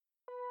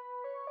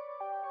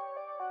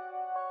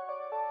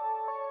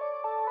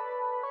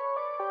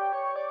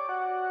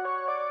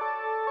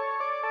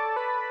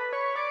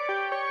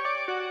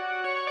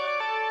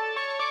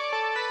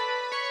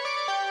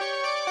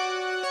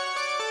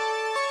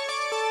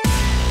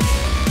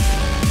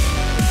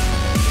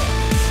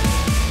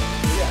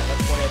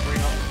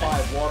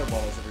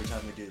eyeballs every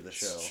time we do the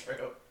show. It's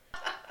true.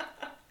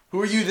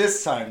 Who are you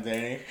this time,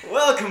 Danny?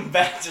 Welcome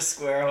back to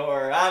Square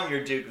Horror. I'm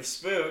your Duke of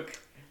Spook.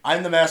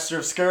 I'm the master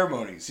of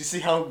ceremonies. You see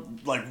how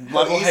easy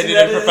level-headed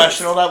that and is?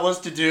 professional that was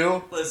to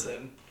do?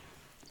 Listen.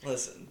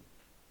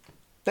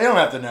 They don't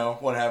have to know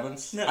what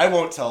happens. No. I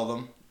won't tell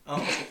them.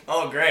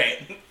 Oh,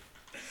 great.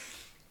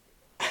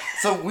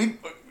 So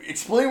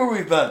explain where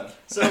we've been.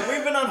 So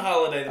we've been on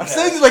holiday. I'm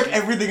saying like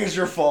everything is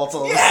your fault.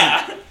 All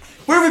Yeah.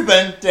 Where have we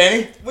been,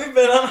 Danny? We've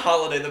been on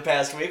holiday the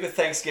past week with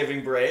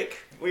Thanksgiving break.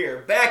 We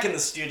are back in the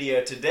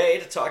studio today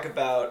to talk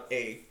about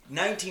a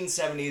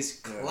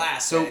 1970s So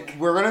classic.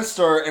 we're gonna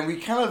start, and we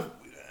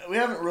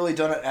haven't really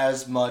done it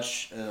as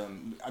much.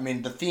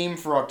 The theme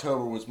for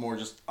October was more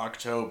just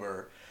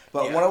October.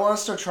 But Yeah. what I want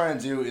to start trying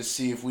to do is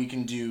see if we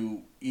can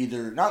do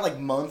either, not like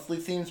monthly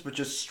themes, but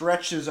just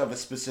stretches of a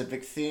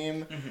specific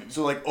theme. Mm-hmm.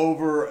 So like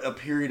over a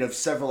period of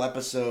several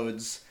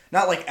episodes,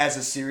 not like as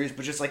a series,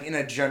 but just like in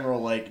a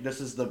general, like this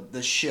is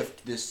the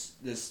shift, this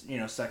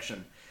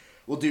section.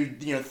 We'll do,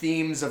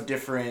 themes of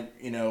different,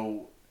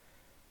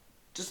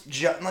 just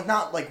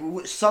not like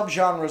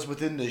subgenres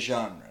within the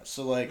genre.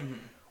 So like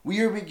we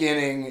are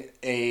beginning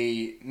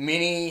a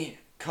mini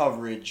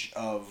coverage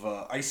of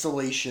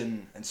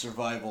isolation and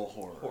survival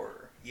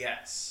horror.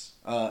 Yes.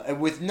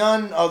 And with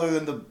none other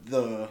than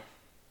the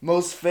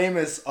most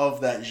famous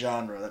of that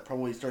genre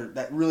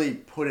that really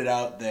put it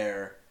out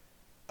there,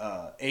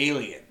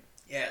 Alien.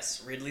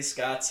 Yes, Ridley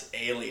Scott's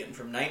Alien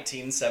from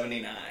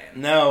 1979.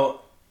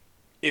 Now,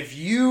 I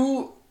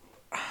feel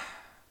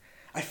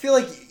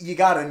like you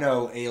gotta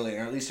know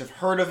Alien, or at least have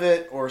heard of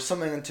it, or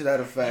something to that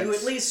effect. You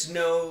at least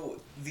know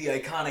the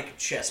iconic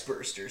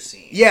chestburster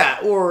scene. Yeah,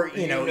 or,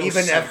 You know even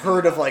have something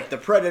heard of, about like, the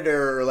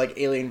Predator, or, like,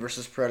 Alien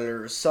vs.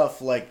 Predator, stuff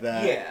like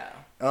that. Yeah.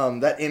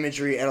 That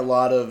imagery and a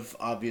lot of,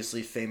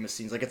 obviously, famous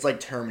scenes. Like, it's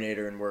like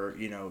Terminator, and where,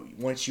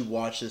 once you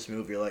watch this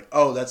movie, you're like,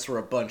 oh, that's where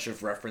a bunch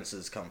of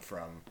references come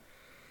from.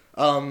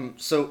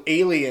 So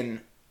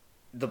Alien,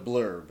 the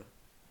blurb.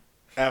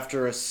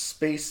 After a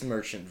space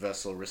merchant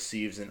vessel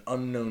receives an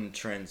unknown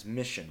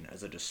transmission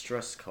as a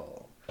distress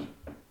call,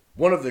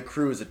 one of the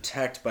crew is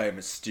attacked by a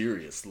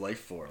mysterious life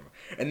form,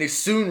 and they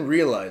soon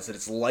realize that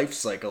its life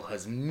cycle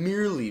has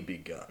merely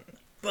begun.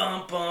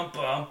 Bum, bum,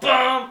 bum,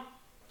 bum!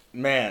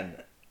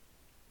 Man,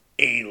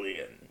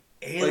 Alien.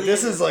 Alien. Like,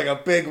 this is like a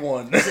big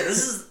one. This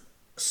is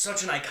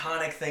such an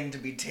iconic thing to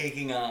be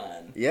taking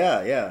on.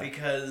 Yeah.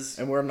 Because...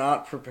 And we're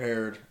not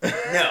prepared.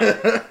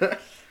 No.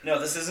 No,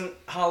 this isn't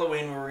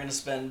Halloween where we're going to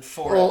spend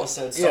 4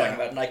 episodes talking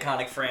about an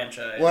iconic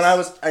franchise. When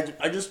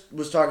I just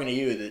was talking to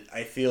you that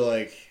I feel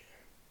like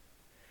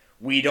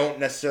we don't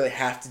necessarily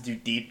have to do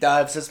deep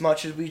dives as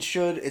much as we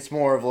should. It's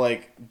more of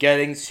like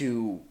getting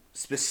to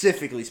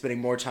specifically spending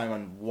more time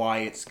on why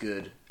it's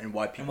good and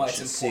why people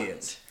should see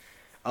it.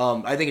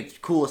 I think it's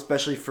cool,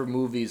 especially for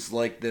movies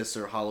like this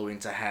or Halloween,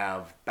 to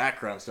have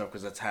background stuff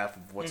because that's half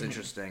of what's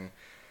interesting.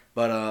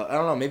 But I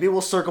don't know. Maybe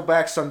we'll circle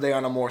back someday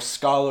on a more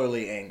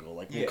scholarly angle.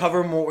 Like we'll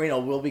cover more.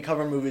 We'll be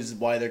covering movies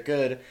why they're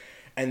good,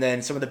 and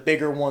then some of the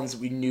bigger ones that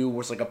we knew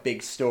was like a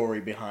big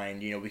story behind.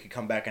 We could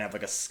come back and have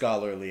like a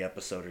scholarly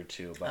episode or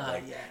two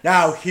about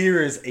now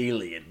here is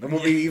Alien. Then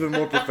we'll be even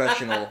more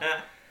professional.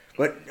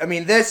 But I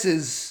mean,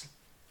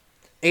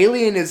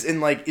 Alien is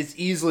it's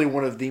easily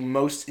one of the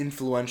most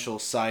influential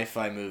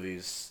sci-fi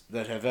movies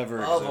that have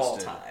ever existed of all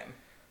time.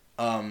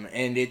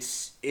 And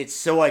it's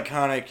so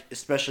iconic,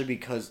 especially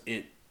because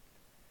it.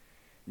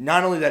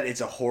 Not only that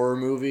it's a horror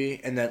movie,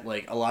 and that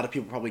like a lot of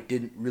people probably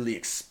didn't really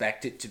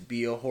expect it to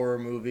be a horror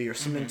movie or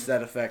something to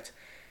that effect.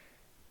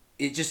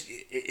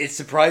 It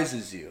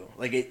surprises you.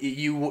 Like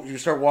you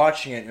start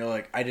watching it, and you're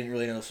like, I didn't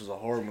really know this was a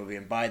horror movie,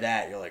 and by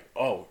that you're like,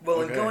 oh. Well,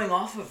 okay. and going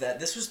off of that,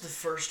 this was the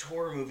first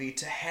horror movie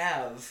to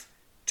have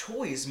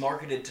toys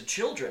marketed to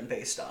children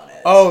based on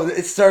it. Oh,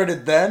 it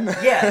started then?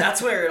 Yeah,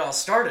 that's where it all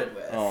started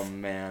with. Oh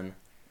man.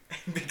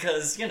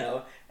 Because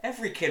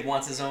every kid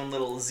wants his own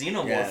little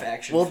xenomorph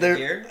action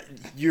figure.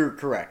 You're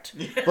correct.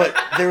 But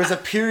there was a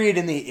period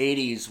in the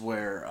 80s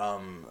where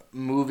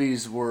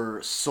movies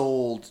were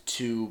sold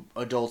to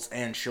adults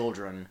and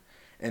children,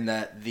 and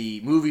that the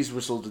movies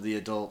were sold to the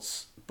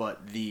adults,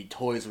 but the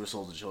toys were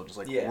sold to children.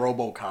 Like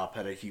RoboCop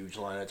had a huge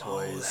line of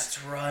toys. Oh,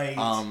 that's right.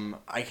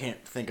 I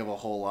can't think of a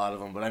whole lot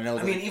of them, but I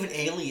know. Even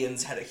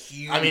Aliens had a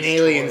huge.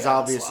 Aliens toy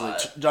obviously.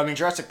 slot.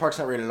 Jurassic Park's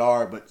not rated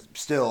R, but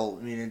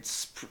still,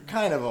 it's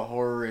kind of a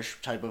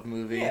horror-ish type of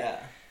movie. Yeah.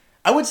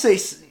 I would say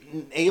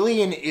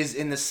Alien is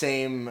in the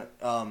same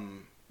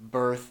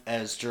birth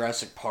as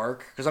Jurassic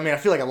Park, because I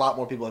feel like a lot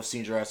more people have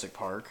seen Jurassic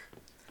Park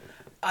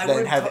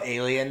than have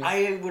Alien.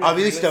 I would at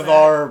agree least with of that.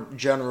 Our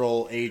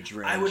general age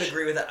range. I would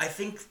agree with that. I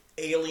think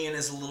Alien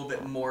is a little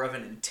bit more of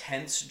an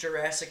intense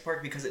Jurassic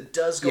Park because it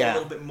does go a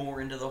little bit more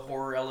into the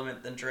horror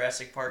element than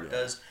Jurassic Park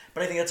does.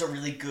 But I think that's a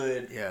really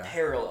good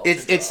parallel.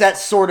 It's that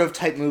sort of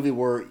type movie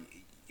where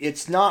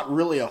it's not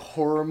really a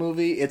horror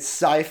movie. It's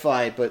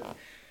sci-fi, but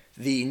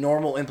the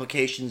normal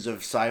implications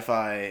of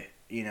sci-fi,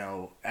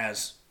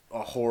 as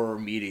a horror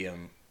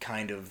medium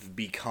kind of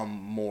become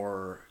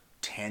more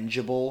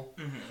tangible.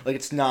 Like,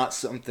 it's not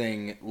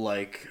something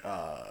like,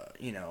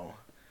 you know,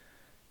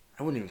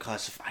 I wouldn't even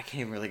classify, I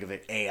can't even really think of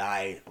it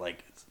AI,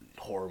 like,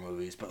 horror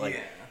movies, but, like,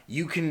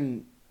 you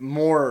can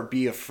more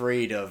be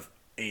afraid of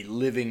a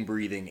living,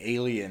 breathing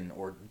alien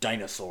or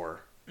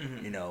dinosaur,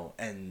 you know,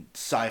 and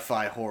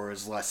sci-fi horror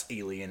is less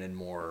alien and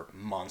more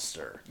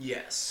monster.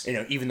 Yes. You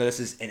know, even though this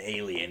is an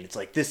alien, it's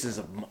like,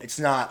 it's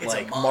not it's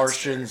like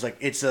Martians, like,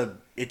 it's the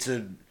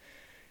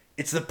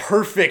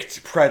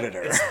perfect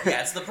predator.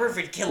 It's the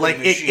perfect killing like,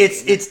 machine.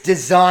 It's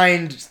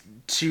designed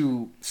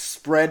to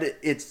spread,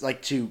 it's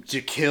like to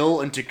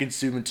kill and to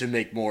consume and to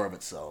make more of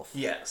itself.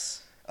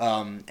 Yes.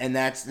 And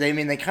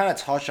they kind of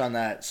touch on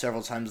that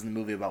several times in the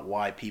movie about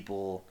why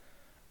people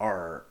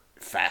are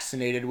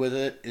fascinated with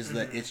it, is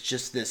that it's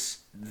just this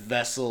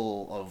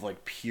vessel of,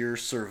 like, pure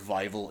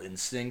survival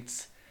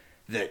instinct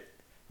that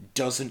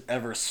doesn't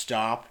ever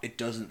stop. It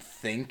doesn't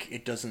think.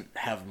 It doesn't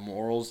have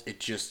morals.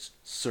 It just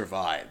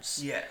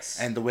survives. Yes.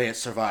 And the way it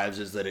survives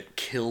is that it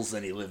kills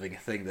any living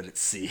thing that it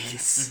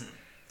sees.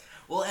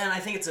 Well, and I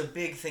think it's a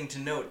big thing to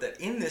note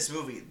that in this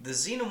movie, the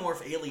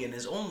xenomorph alien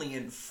is only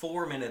in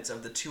 4 minutes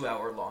of the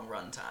 2-hour-long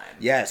runtime.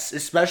 Yes,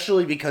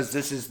 especially because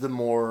this is the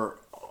more,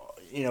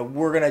 you know,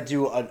 we're going to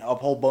do a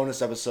whole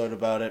bonus episode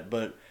about it,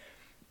 but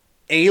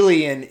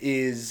Alien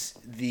is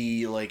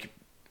the, like,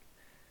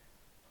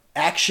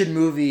 action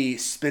movie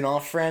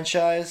spin-off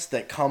franchise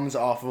that comes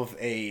off of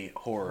a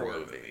horror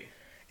movie.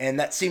 And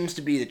that seems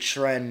to be the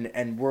trend,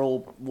 and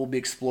we'll be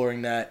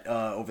exploring that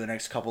over the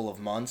next couple of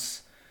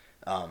months.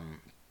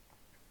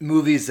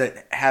 Movies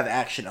that have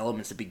action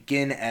elements that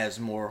begin as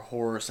more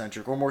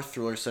horror-centric or more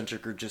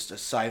thriller-centric or just a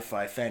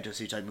sci-fi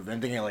fantasy type movie.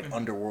 I'm thinking of, like,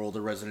 Underworld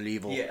or Resident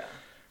Evil. Yeah.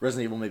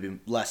 Resident Evil maybe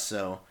less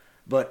so.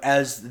 But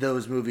as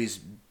those movies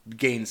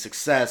gain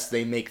success,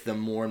 they make them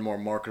more and more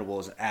marketable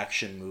as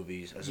action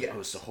movies as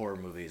opposed to horror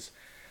movies.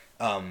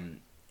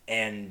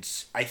 And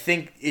I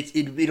think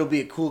it'll be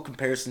a cool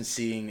comparison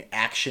seeing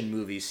action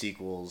movie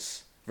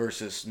sequels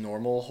versus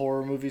normal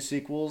horror movie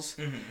sequels,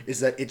 is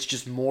that it's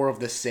just more of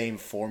the same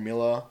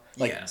formula.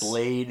 Like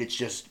Blade, it's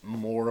just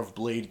more of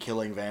Blade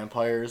killing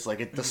vampires.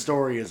 Like, the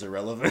story is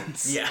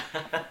irrelevant. Yeah.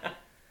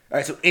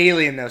 Alright, so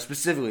Alien, though,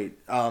 specifically,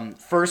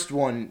 first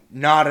one,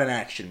 not an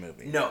action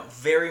movie. No,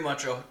 very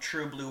much a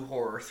true blue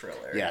horror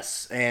thriller.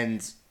 Yes,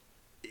 and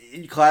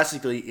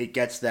classically, it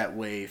gets that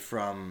way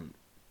from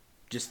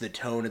just the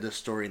tone of the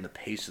story and the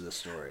pace of the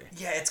story.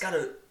 Yeah, it's got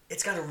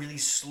a really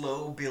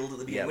slow build at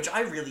the beginning, which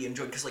I really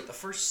enjoyed, because, like, the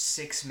first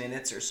 6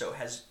 minutes or so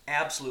has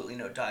absolutely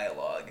no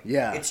dialogue.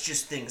 Yeah. It's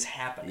just things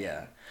happening.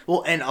 Yeah.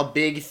 Well, and a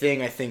big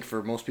thing, I think,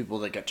 for most people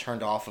that get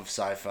turned off of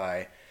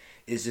sci-fi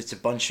is it's a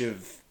bunch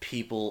of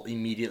people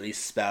immediately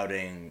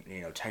spouting,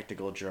 you know,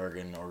 technical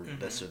jargon or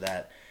this or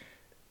that.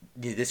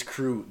 This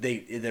crew,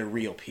 they're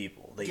real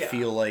people. They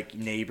feel like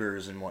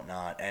neighbors and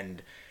whatnot.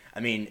 And, I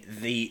mean,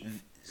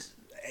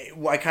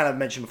 I kind of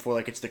mentioned before,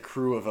 like, it's the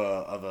crew of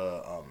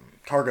a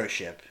cargo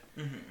ship.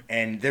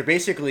 And they're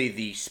basically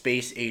the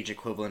space age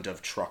equivalent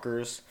of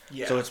truckers.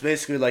 Yeah. So it's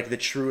basically like the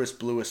truest,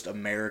 bluest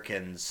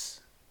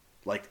Americans,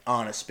 like,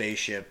 on a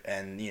spaceship,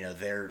 and, you know,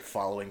 they're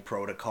following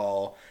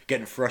protocol,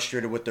 getting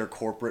frustrated with their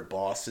corporate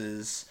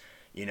bosses,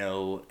 you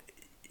know,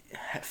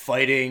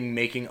 fighting,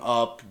 making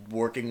up,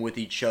 working with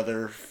each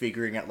other,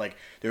 figuring out, like,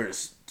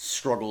 there's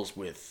struggles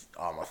with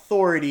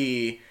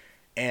authority,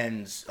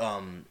 and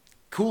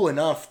cool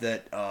enough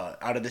that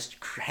out of this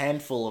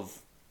handful of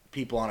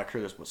people on a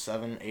crew, there's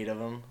 7, 8 of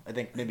them, I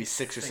think maybe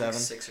 6 or 7.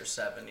 6 or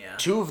 7, yeah.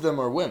 2 of them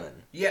are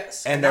women.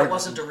 Yes, and that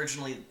wasn't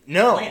originally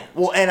planned.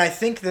 Well, and I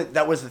think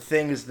that was the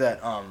thing, is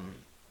that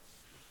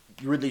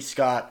Ridley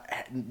Scott,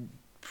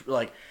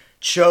 like,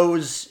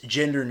 chose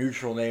gender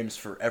neutral names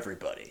for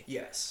everybody.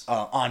 Yes.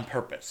 On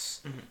purpose,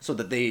 so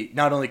that they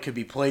not only could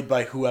be played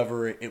by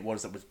whoever it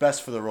was that was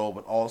best for the role,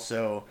 but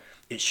also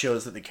it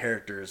shows that the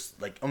characters,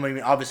 like, I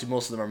mean, obviously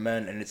most of them are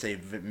men, and it's a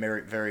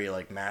very, very,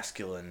 like,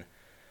 masculine,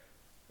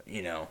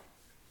 you know,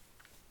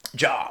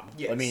 job.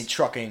 Yes. I mean,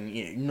 trucking,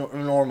 you know,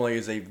 normally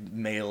is a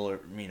male, or,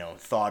 you know,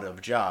 thought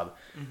of job.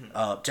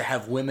 To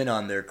have women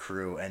on their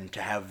crew and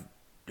to have,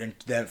 and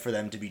then for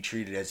them to be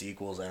treated as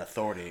equals and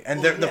authority.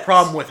 And the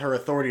problem with her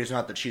authority is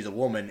not that she's a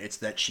woman, it's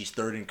that she's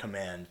third in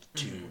command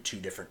to 2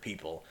 different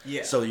people.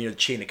 Yeah. So, you know,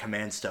 chain of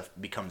command stuff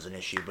becomes an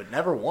issue, but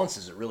never once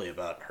is it really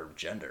about her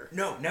gender.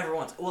 No, never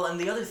once. Well, and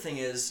the other thing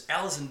is,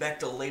 Alison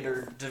Bechdel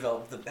later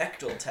developed the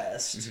Bechdel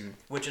test,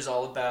 which is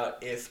all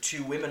about if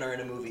 2 women are in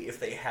a movie, if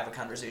they have a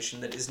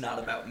conversation that is not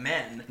about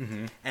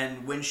men.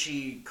 And when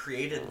she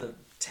created the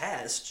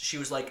test, she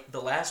was like,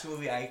 the last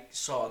movie I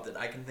saw that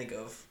I can think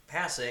of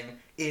passing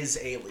is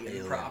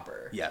Alien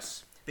proper.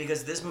 Yes.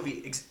 Because this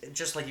movie,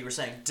 just like you were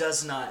saying,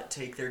 does not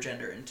take their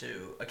gender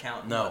into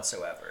account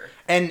whatsoever.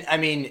 And, I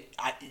mean,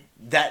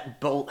 that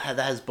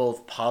has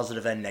both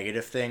positive and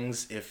negative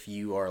things if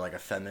you are, like, a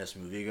feminist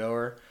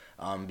moviegoer.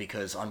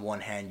 Because on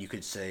one hand, you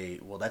could say,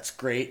 well, that's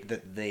great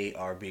that they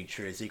are being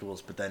treated as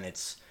equals, but then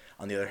it's,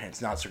 on the other hand,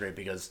 it's not so great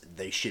because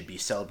they should be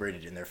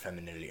celebrated in their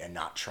femininity and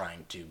not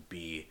trying to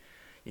be,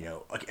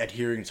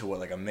 adhering to what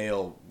like a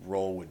male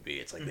role would be.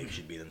 It's like they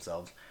should be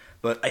themselves.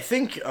 But I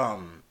think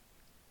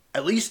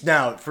at least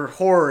now for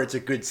horror, it's a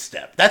good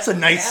step. That's a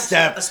nice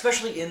step,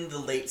 especially in the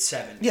late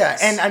 70s. Yeah,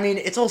 and I mean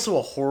it's also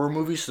a horror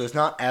movie, so there's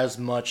not as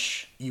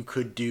much you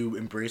could do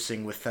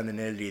embracing with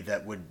femininity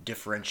that would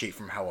differentiate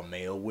from how a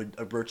male would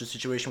approach a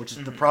situation, which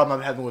is the problem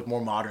I'm having with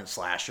more modern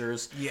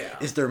slashers. Yeah,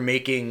 is they're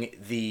making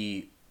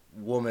the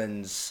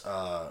woman's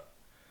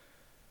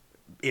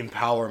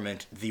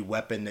empowerment the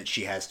weapon that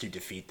she has to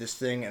defeat this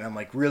thing, and I'm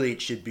like, really,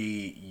 it should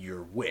be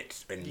your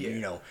wit and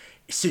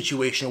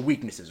situational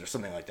weaknesses or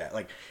something like that.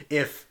 Like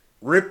if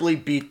Ripley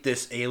beat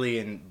this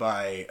alien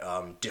by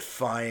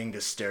defying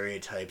the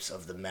stereotypes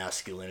of the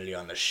masculinity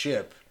on the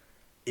ship,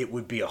 it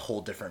would be a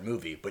whole different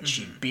movie. But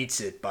she beats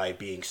it by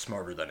being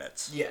smarter than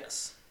it.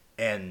 Yes.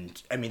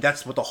 And, I mean,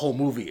 that's what the whole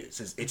movie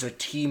is. It's a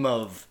team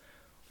of,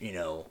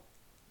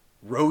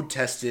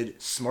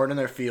 road-tested, smart in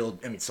their field.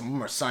 I mean, some of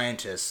them are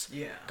scientists.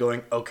 Yeah.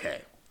 Going,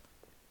 okay,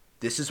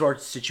 this is our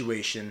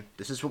situation.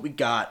 This is what we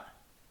got.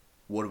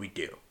 What do we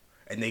do?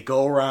 And they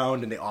go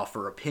around and they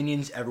offer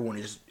opinions. Everyone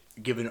is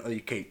given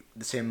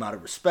the same amount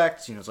of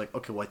respect. It's like,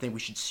 okay, well, I think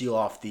we should seal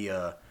off the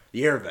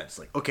air vents.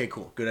 Like, okay,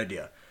 cool, good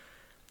idea.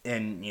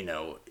 And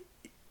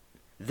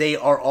they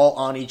are all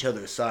on each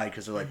other's side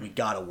because they're like, we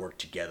gotta work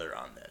together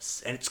on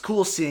this. And it's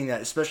cool seeing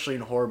that, especially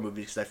in horror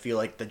movies, because I feel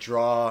like the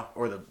draw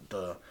or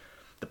the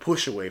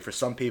push away for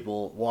some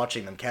people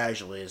watching them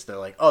casually is they're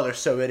like, oh, they're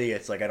so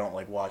idiots. Like, I don't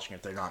like watching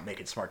if they're not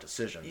making smart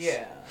decisions.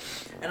 Yeah,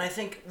 and I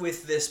think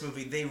with this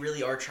movie, they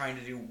really are trying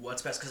to do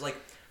what's best because, like,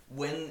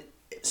 when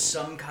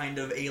some kind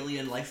of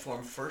alien life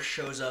form first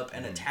shows up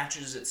and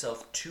attaches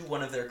itself to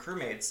one of their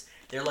crewmates,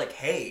 they're like,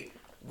 hey,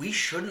 we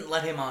shouldn't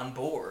let him on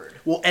board.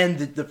 Well, and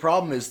the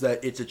problem is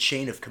that it's a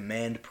chain of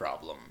command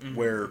problem,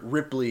 where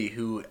Ripley,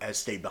 who has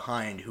stayed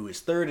behind, who is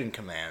third in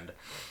command,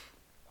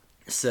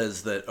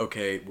 says that,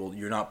 okay, well,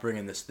 you're not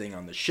bringing this thing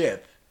on the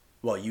ship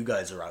while you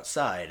guys are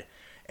outside,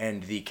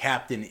 and the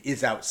captain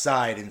is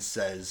outside and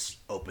says,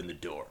 open the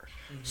door.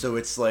 So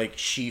it's like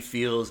she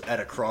feels at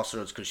a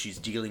crossroads because she's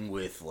dealing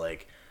with,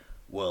 like,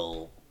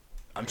 well,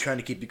 I'm trying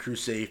to keep the crew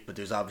safe, but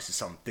there's obviously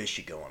something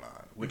fishy going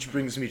on. Which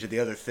brings me to the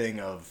other thing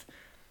of,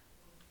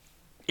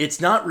 it's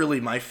not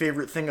really my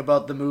favorite thing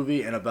about the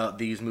movie and about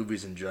these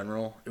movies in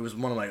general. It was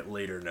one of my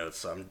later notes,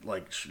 so I'm,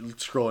 like,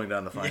 scrolling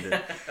down to find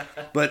it.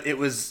 But it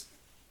was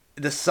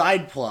the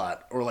side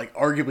plot, or, like,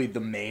 arguably the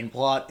main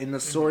plot in the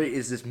story,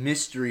 is this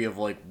mystery of,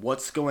 like,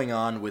 what's going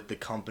on with the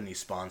company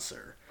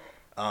sponsor.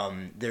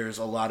 There's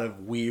a lot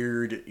of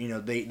weird,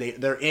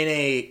 they're in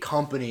a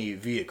company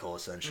vehicle,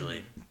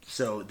 essentially.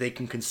 So they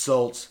can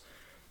consult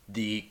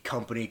the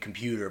company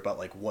computer about,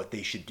 like, what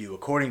they should do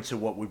according to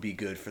what would be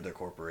good for their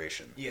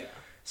corporation. Yeah.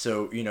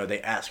 So,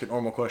 they ask it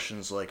normal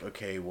questions like,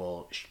 okay,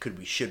 well,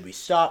 should we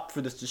stop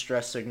for this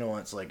distress signal? And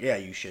it's like, yeah,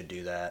 you should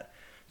do that.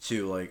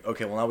 To, like,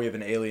 okay, well, now we have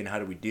an alien, how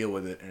do we deal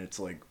with it? And it's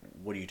like,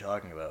 what are you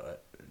talking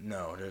about?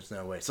 No, there's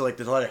no way. So, like,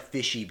 there's a lot of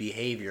fishy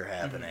behavior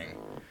happening.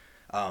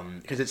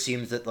 Because it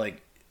seems that,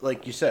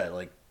 like you said,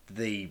 like,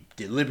 they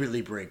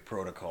deliberately break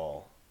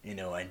protocol,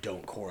 and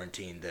don't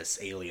quarantine this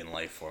alien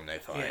life form they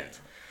find. Yeah.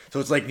 So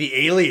it's like the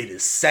alien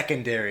is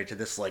secondary to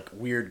this, like,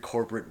 weird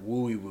corporate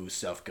wooey-woo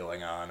stuff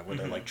going on where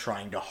they're, like,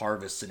 trying to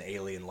harvest an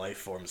alien life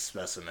form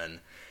specimen.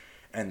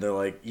 And they're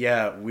like,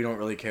 yeah, we don't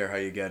really care how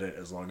you get it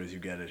as long as you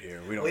get it here.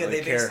 We don't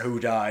really care who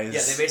dies. Yeah,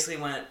 they basically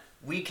went,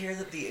 we care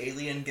that the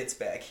alien gets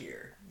back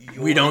here.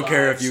 We don't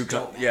care if you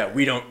come. Yeah,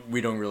 we don't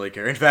really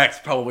care. In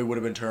fact, probably would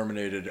have been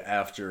terminated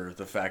after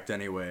the fact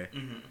anyway.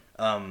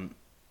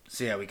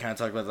 So yeah, we kind of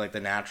talked about, like, the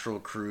natural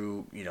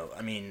crew.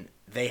 I mean,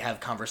 they have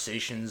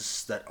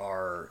conversations that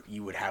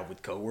you would have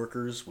with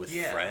coworkers, with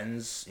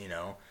friends.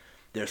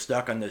 They're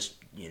stuck on this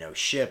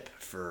ship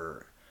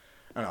for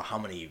I don't know how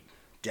many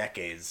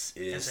decades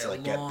it is to,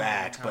 like, get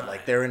back, but,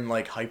 like, they're in,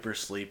 like,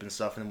 hypersleep and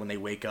stuff, and when they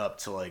wake up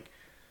to, like,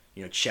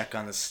 check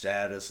on the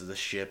status of the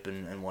ship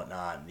and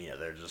whatnot,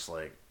 they're just,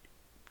 like,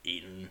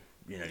 eating,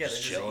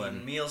 just chilling. Just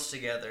eating meals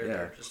together. Yeah.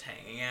 They're just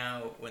hanging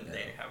out when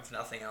they have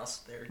nothing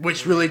else.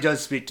 Which really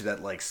does speak to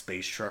that, like,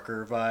 space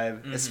trucker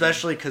vibe,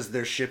 especially because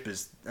their ship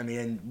is, I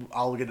mean,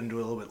 I'll get into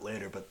it a little bit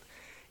later, but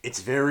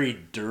it's very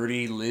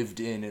dirty,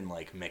 lived in, and,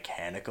 like,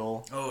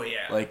 mechanical. Oh,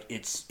 yeah. Like,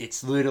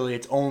 it's literally,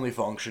 its only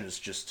function is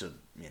just to,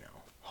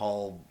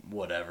 haul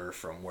whatever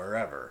from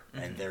wherever,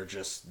 and they're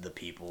just the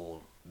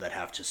people that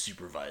have to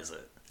supervise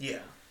it. Yeah.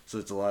 So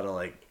it's a lot of,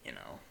 like,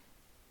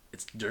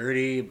 it's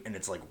dirty and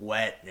it's, like,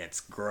 wet and it's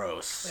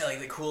gross. Yeah, like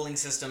the cooling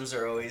systems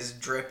are always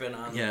dripping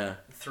on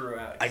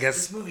throughout. I guess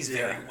this movie's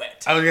very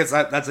wet. I guess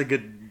that's a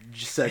good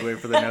segue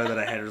for the note that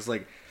I had. It was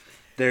like,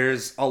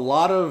 there's a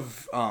lot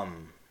of I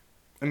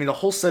mean, the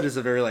whole set is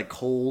a very, like,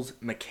 cold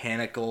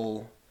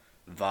mechanical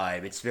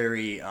vibe. It's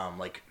very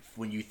like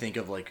when you think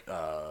of, like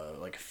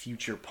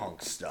future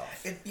punk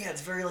stuff.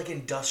 It's very, like,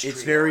 industrial.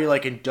 It's very,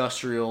 like,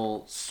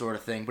 industrial sort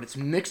of thing, but it's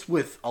mixed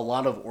with a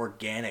lot of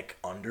organic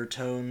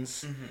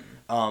undertones.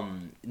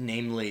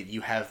 Namely,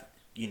 you have,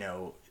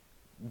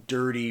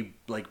 dirty,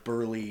 like,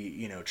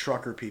 burly,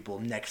 trucker people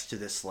next to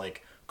this,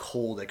 like,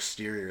 cold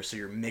exterior, so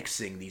you're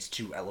mixing these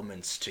two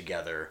elements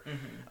together.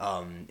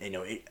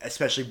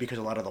 Especially because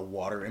a lot of the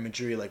water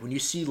imagery, like when you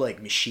see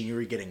like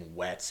machinery getting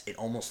wet, it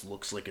almost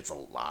looks like it's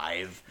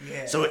alive.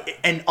 Yeah. So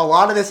and a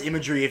lot of this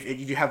imagery,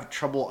 if you have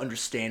trouble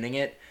understanding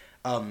it,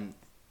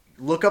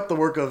 look up the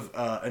work of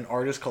an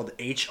artist called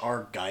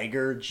H.R.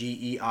 Geiger,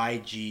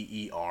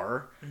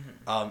 Geiger.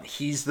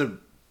 He's the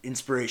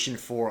inspiration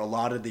for a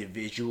lot of the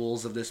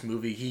visuals of this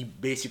movie. He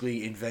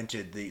basically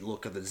invented the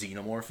look of the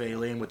xenomorph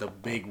alien with a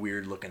big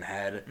weird looking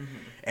head,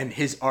 and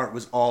his art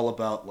was all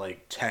about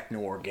like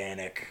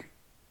techno-organic,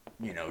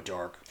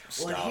 dark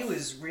stuff. Well, and he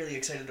was really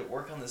excited to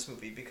work on this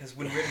movie because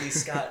when Ridley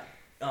Scott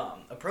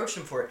approached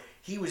him for it,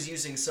 he was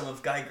using some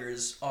of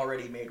Geiger's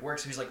already made work.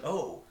 So he's like,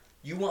 "Oh,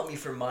 you want me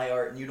for my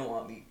art, and you don't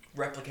want me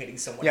replicating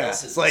someone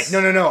else's." It's like,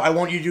 no, I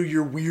want you to do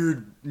your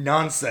weird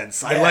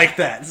nonsense. I like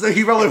that. So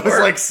he probably was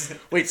like,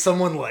 wait,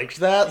 someone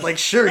liked that? Like,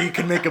 sure, you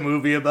can make a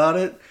movie about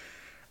it.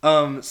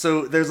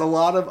 So there's a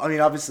lot of,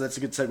 obviously that's a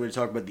good segue to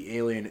talk about the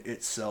alien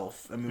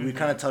itself. We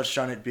kind of touched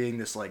on it being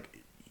this, like,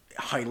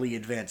 highly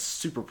advanced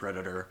super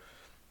predator.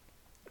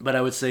 But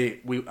I would say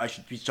I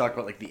should be talking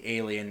about, like, the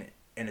alien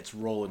and its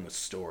role in the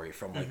story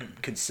from,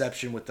 like,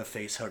 conception with the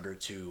face hugger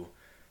to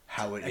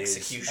how it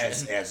execution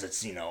is as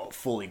its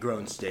fully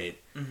grown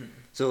state.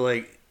 So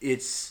like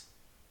it's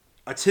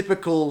a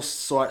typical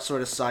sort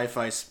of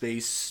sci-fi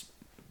space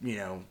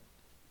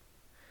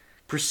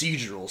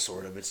procedural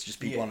sort of. It's just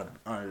people on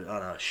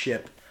a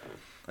ship,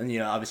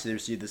 and obviously they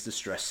receive this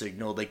distress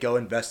signal. They go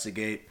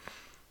investigate,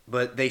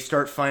 but they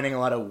start finding a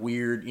lot of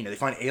weird. They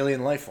find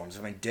alien life forms.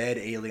 They find dead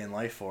alien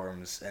life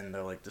forms, and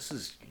they're like, "This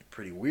is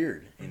pretty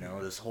weird."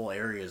 This whole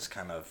area is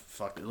kind of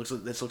fucked.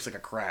 This looks like a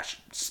crashed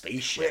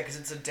spaceship. Yeah, because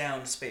it's a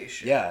downed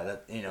spaceship. Yeah,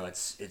 that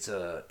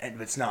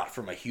it's not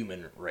from a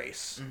human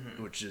race,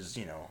 which is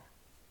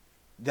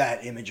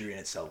that imagery in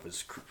itself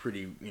is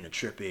pretty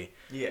trippy.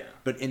 Yeah.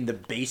 But in the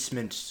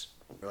basement,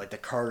 or like the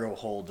cargo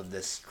hold of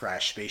this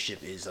crashed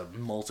spaceship, is a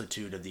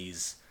multitude of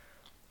these,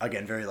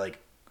 again, very like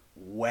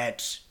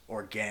wet,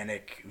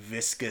 organic,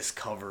 viscous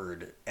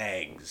covered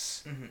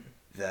eggs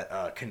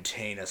that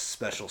contain a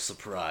special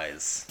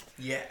surprise.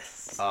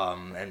 Yes.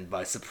 And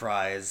by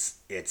surprise,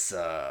 it's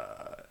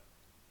a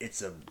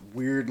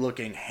weird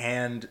looking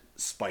hand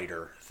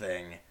spider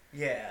thing.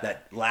 Yeah.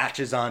 That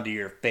latches onto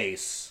your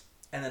face.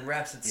 And then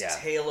wraps its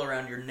tail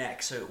around your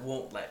neck so it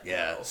won't let go.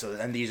 Yeah. So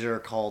and these are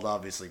called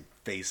obviously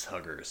face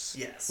huggers.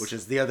 Yes. Which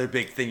is the other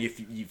big thing.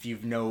 If you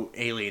know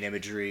alien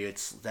imagery,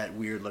 it's that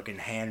weird looking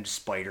hand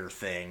spider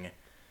thing.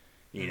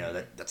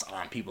 That's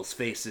on people's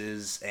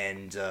faces,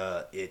 and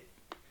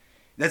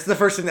That's the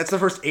first thing. That's the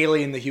first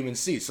alien the human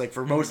sees. Like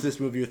for most of this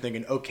movie, you're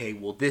thinking, okay,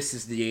 well, this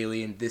is the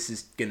alien. This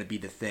is gonna be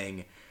the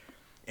thing.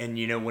 And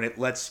when it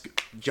lets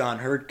John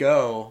Hurt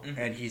go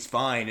and he's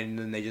fine, and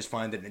then they just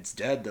find that it's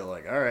dead, they're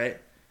like, all right,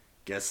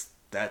 guess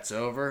that's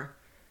over.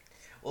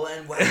 Well,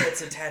 and while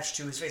it's attached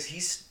to his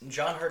face,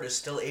 John Hurt is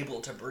still able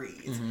to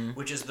breathe,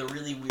 which is the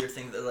really weird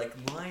thing. That like,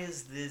 why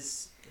is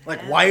this?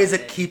 Like, why is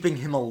it keeping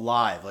him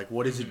alive? Like,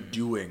 what is it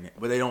doing?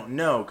 But they don't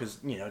know because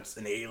it's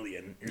an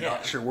alien. You're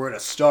not sure where to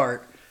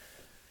start.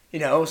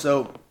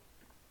 So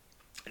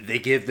they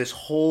give this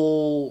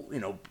whole,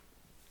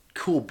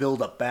 cool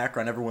build-up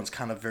background. Everyone's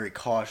kind of very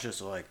cautious.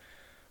 So like,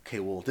 okay,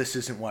 well, this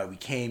isn't why we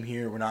came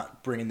here. We're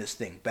not bringing this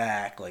thing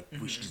back. Like,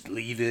 we should just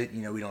leave it.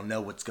 We don't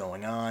know what's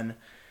going on.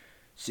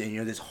 So,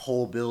 this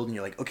whole build, and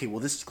you're like, okay, well,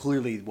 this is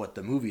clearly what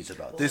the movie's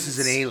about. Well, this is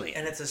an alien.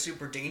 And it's a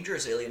super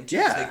dangerous alien, too.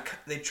 Yeah.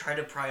 They try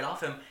to pry it off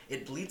him.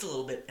 It bleeds a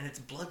little bit, and its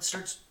blood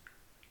starts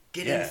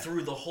getting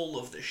through the whole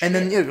of the ship. And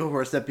then, of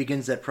course, that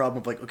begins that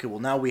problem of like, okay, well,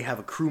 now we have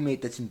a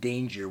crewmate that's in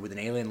danger with an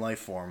alien life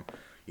form.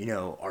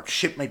 Our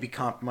ship might be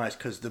compromised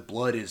because the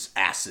blood is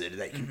acid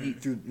that can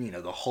eat through,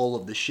 the hull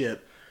of the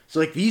ship. So,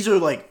 like, these are,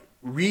 like,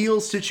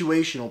 real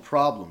situational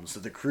problems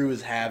that the crew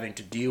is having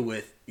to deal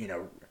with,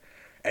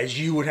 as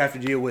you would have to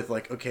deal with,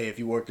 like, okay, if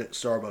you worked at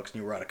Starbucks and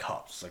you were out of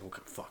cups. Like,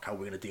 okay, fuck, how are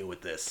we going to deal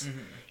with this?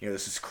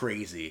 This is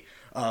crazy.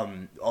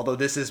 Although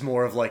this is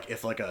more of, like,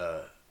 if, like,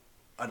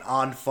 an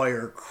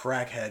on-fire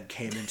crackhead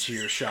came into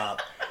your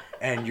shop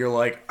and you're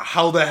like,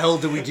 how the hell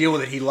do we deal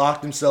with it? He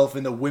locked himself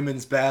in the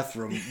women's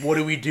bathroom. What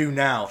do we do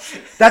now?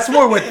 That's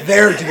more what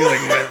they're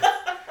dealing with.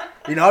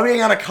 Being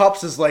out of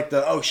cups is like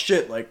the, oh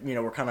shit, like,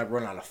 we're kind of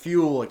running out of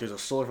fuel, like there's a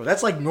solar flare.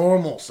 That's like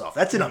normal stuff.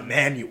 That's in a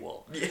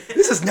manual. Yeah.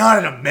 This is not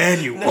in a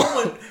manual.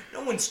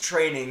 No one's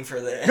training for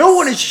this. No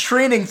one is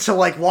training to,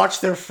 like,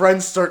 watch their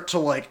friends start to,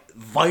 like,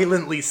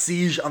 violently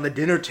siege on the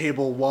dinner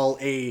table while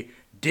a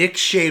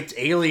dick-shaped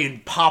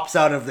alien pops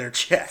out of their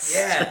chest.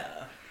 Yeah.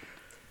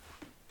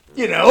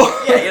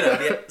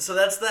 Yeah, So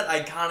that's that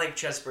iconic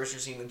chestburster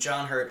scene with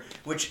John Hurt,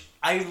 which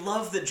I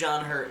love that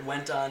John Hurt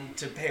went on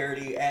to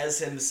parody as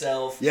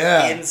himself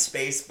in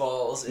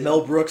Spaceballs.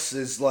 Mel Brooks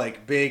is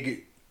like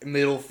big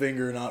middle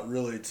finger, not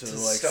really to like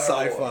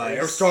sci-fi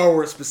Wars. or Star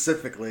Wars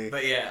specifically.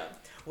 But yeah.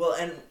 Well,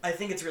 and I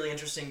think it's really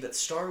interesting that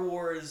Star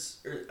Wars,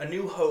 or A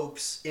New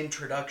Hope's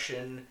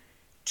introduction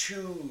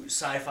to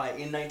sci-fi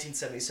in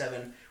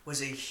 1977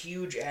 was a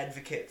huge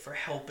advocate for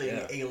helping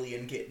Yeah.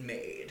 Alien get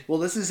made. Well,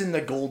 this is in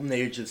the golden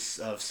age of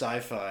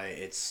sci-fi.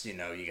 It's, you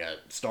got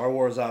Star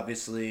Wars,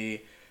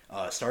 obviously.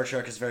 Star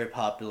Trek is very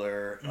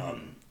popular.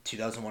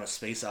 2001: A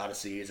Space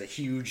Odyssey is a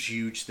huge,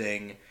 huge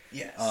thing.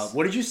 Yes.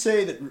 What did you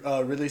say that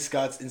Ridley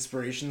Scott's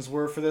inspirations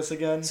were for this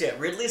again? So yeah,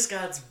 Ridley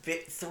Scott's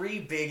three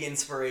big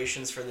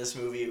inspirations for this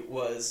movie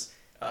was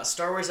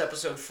Star Wars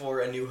Episode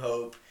 4: A New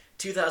Hope,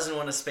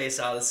 2001: A Space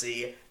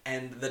Odyssey,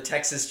 and the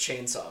Texas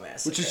Chainsaw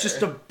Massacre. Which is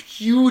just a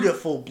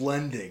beautiful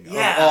blending of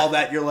all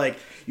that. You're like,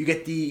 you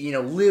get the,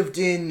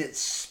 lived-in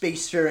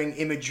spacefaring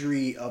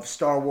imagery of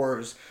Star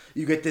Wars.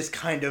 You get this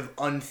kind of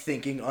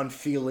unthinking,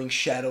 unfeeling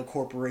Shadow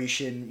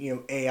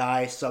Corporation,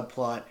 AI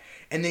subplot.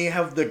 And then you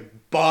have the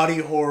body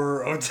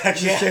horror of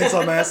Texas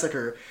Chainsaw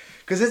Massacre.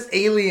 Because this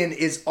Alien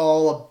is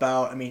all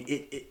about,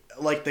 it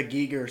like the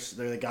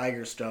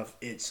Geiger stuff,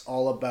 it's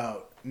all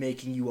about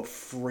making you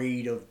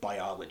afraid of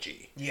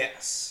biology.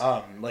 Yes.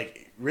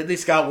 Ridley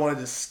Scott wanted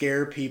to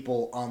scare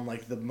people on,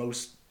 the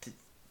most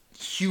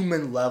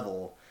human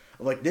level.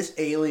 This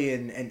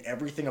alien and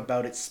everything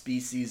about its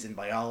species and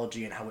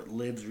biology and how it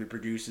lives,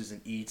 reproduces, and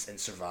eats and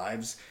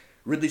survives,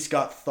 Ridley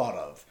Scott thought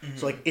of. Mm-hmm.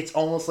 So, it's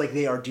almost like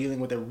they are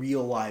dealing with a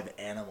real live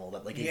animal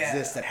that,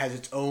 exists, that has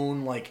its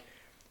own,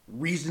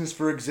 reasons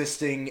for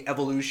existing,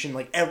 evolution.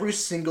 Every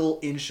single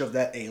inch of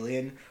that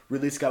alien,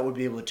 Ridley Scott would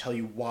be able to tell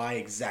you why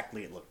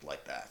exactly it looked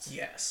like that.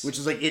 Yes. Which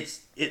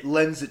is, it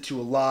lends it to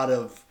a lot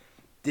of,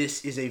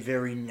 this is a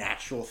very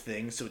natural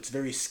thing, so it's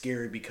very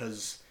scary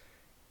because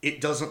it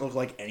doesn't look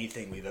like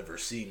anything we've ever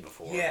seen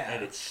before. Yeah.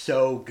 And it's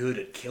so good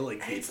at killing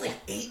people. And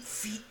it's 8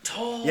 feet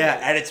tall. Yeah,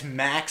 at its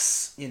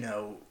max, and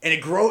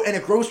it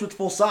grows to its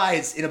full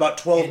size in about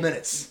 12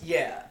 minutes.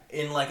 Yeah,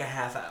 in a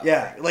half hour.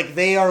 Yeah,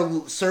 they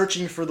are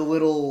searching for the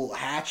little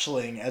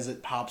hatchling as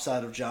it pops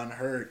out of John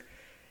Hurt.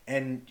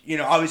 And,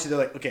 obviously they're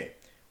like, okay,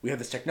 we have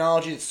this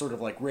technology that's sort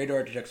of like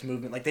radar detects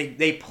movement.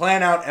 They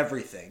plan out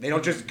everything. They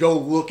don't just go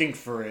looking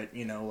for it,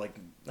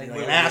 like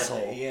an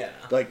asshole. Yeah.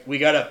 We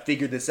gotta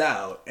figure this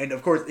out. And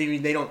of course,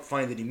 they don't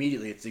find it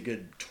immediately. It's a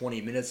good 20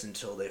 minutes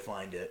until they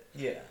find it.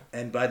 Yeah.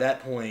 And by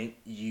that point,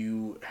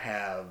 you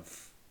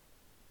have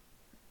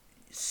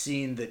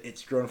seen that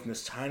it's grown from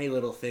this tiny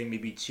little thing,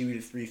 maybe 2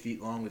 to 3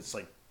 feet long, with its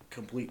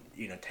complete,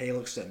 tail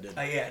extended.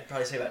 Yeah, I'd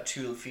probably say about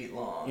 2 feet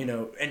long. And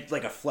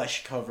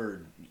a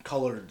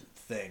colored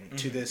thing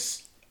to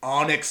this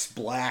onyx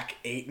black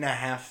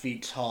 8.5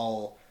 feet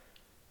tall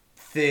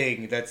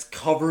thing that's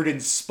covered in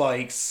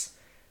spikes,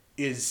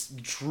 is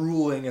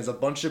drooling, as a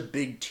bunch of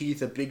big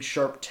teeth, a big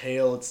sharp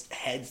tail. Its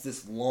head's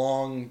this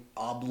long,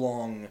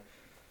 oblong,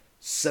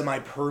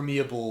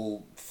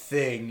 semi-permeable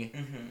thing.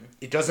 Mm-hmm.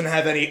 It doesn't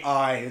have any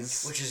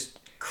eyes. Which is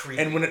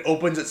creepy. And when it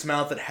opens its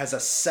mouth, it has a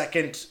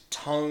second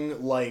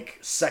tongue-like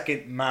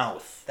second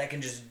mouth. That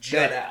can just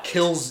jut out.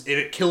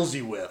 It kills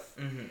you with.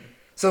 Mm-hmm.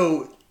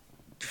 So,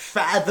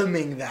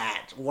 fathoming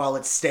that while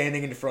it's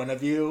standing in front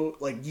of you,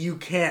 you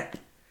can't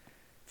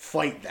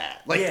fight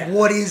that.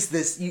 What is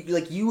this?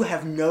 You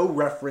have no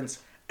reference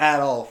at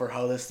all for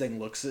how this thing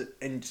looks.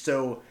 And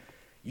so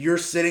you're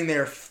sitting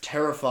there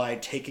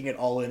terrified, taking it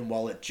all in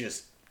while it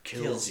just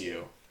kills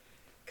you.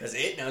 Because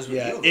it knows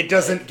what you look it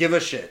doesn't give a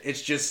shit.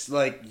 It's just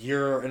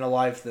you're an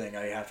alive thing.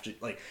 I have to,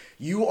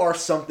 you are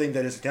something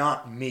that is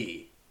not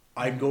me.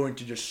 I'm going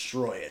to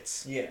destroy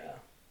it. Yeah.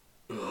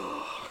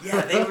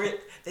 Yeah,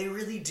 they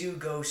really do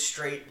go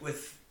straight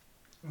with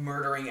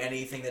murdering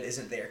anything that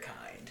isn't their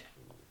kind.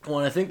 Well,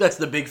 and I think that's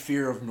the big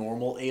fear of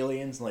normal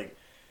aliens,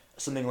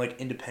 something like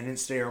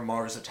Independence Day or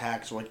Mars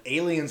Attacks, where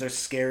aliens are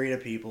scary to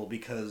people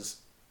because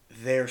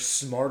they're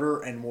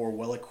smarter and more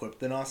well-equipped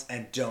than us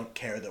and don't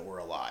care that we're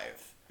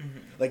alive.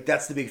 Mm-hmm.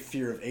 That's the big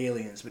fear of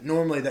aliens, but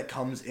normally that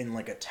comes in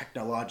a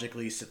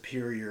technologically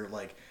superior,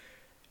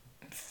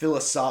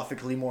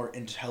 philosophically more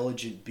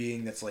intelligent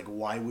being that's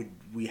why would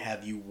we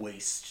have you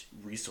waste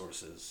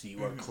resources?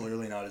 You are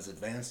clearly not as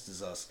advanced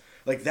as us.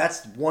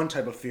 That's one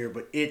type of fear,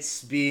 but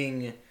it's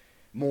being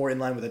more in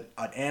line with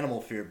an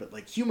animal fear. But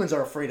humans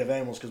are afraid of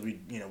animals because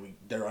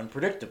they're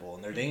unpredictable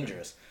and they're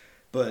dangerous,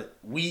 but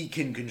we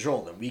can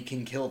control them. We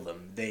can kill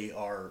them. They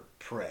are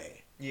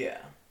prey. Yeah.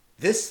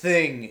 This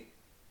thing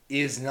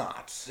is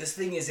not. This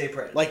thing is a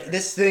predator.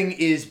 This thing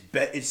is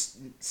it's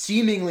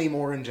seemingly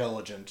more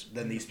intelligent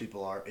than these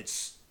people are.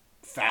 It's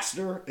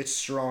faster, it's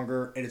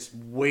stronger, and it's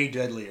way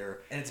deadlier.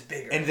 And it's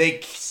bigger. And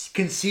they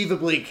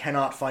conceivably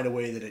cannot find a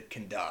way that it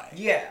can die.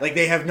 Yeah.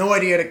 They have no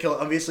idea how to kill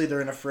it. Obviously, they're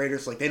in a freighter,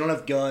 so they don't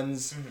have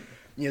guns.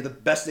 Mm-hmm. The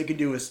best they can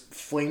do is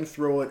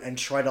flamethrow it and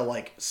try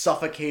to,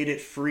 suffocate it,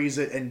 freeze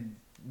it, and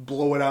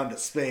blow it out into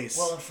space.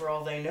 Well, and for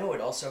all they know,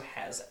 it also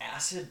has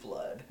acid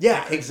blood.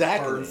 Yeah,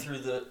 exactly. Burn through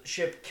the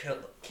ship,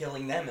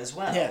 killing them as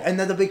well. Yeah, and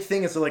then the big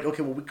thing is they're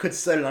okay, well, we could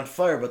set it on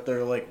fire, but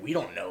they're we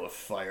don't know if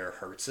fire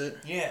hurts it.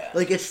 Yeah.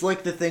 It's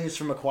like the things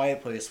from A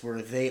Quiet Place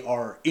where they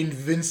are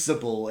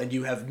invincible and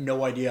you have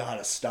no idea how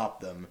to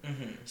stop them.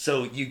 Mm-hmm.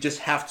 So you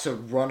just have to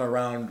run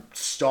around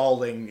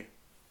stalling,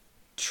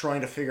 trying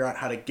to figure out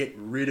how to get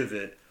rid of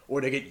it or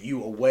to get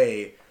you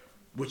away,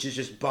 which is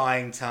just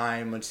buying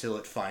time until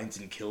it finds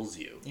and kills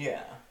you.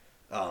 Yeah.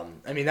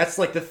 I mean, that's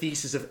like the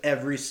thesis of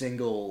every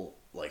single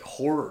like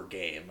horror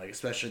game, like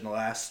especially in the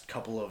last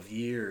couple of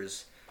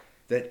years,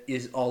 that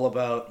is all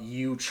about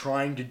you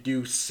trying to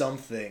do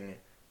something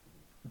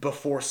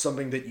before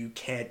something that you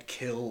can't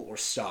kill or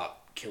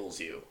stop kills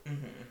you.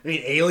 Mm-hmm. I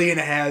mean, Alien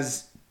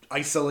has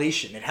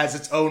isolation. It has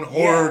its own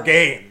horror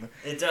game.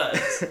 It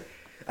does.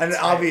 And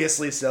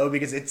obviously so,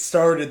 because it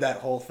started that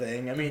whole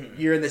thing. I mean,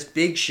 you're in this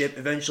big ship,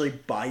 eventually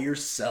by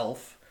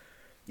yourself.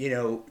 You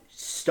know,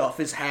 stuff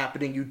is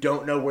happening. You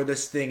don't know where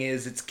this thing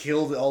is. It's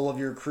killed all of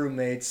your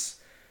crewmates.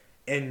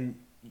 And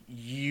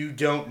you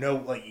don't know,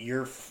 like,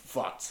 you're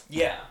fucked.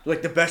 Yeah.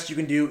 Like, the best you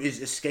can do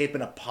is escape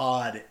in a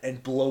pod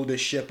and blow the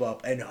ship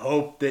up and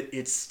hope that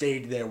it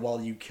stayed there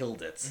while you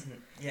killed it. Mm-hmm.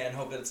 Yeah, and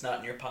hope that it's not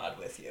in your pod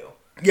with you.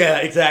 Yeah,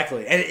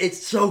 exactly. And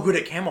it's so good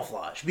at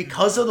camouflage.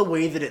 Because of the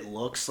way that it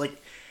looks,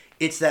 like,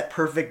 it's that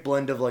perfect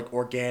blend of, like,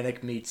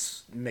 organic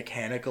meets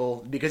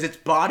mechanical. Because its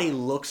body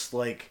looks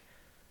like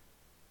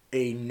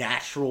a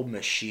natural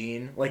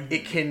machine. Like,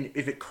 it can,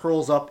 if it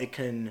curls up, it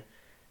can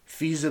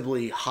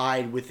feasibly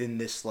hide within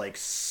this, like,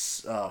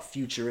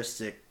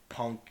 futuristic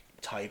punk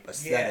type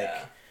aesthetic.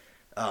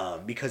 Yeah.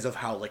 Because of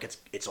how, like,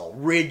 it's all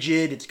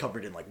rigid, it's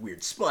covered in, like,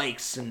 weird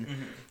spikes, and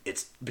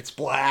it's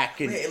black,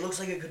 and it looks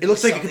like it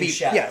could be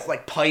shallow. Yeah,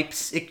 like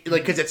pipes, like,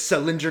 because it's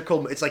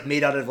cylindrical, it's, like,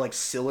 made out of, like,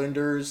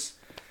 cylinders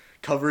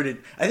covered in,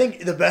 I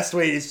think the best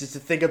way is just to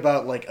think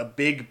about, like, a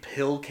big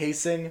pill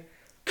casing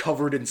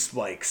covered in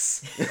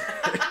spikes.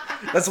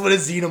 That's what a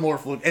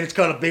xenomorph looks, and it's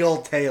got a big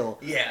old tail.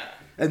 Yeah.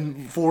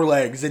 And 4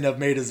 legs, and have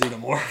made a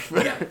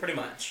xenomorph. Yeah, pretty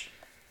much.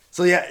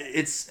 So yeah,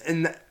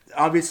 and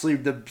obviously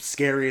the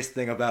scariest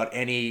thing about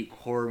any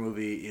horror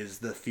movie is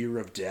the fear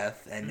of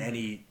death, and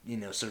any, you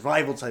know,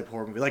 survival type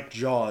horror movie like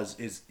Jaws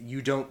is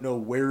you don't know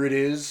where it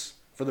is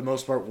for the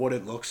most part, what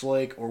it looks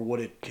like or what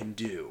it can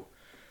do.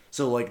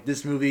 So like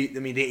this movie, I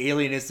mean, the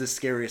alien is the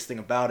scariest thing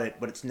about it,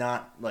 but it's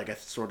not like a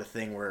sort of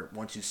thing where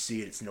once you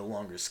see it, it's no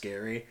longer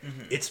scary.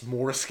 It's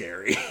more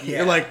scary. Yeah.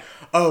 You're like,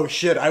 oh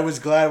shit, I was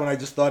glad when I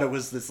just thought it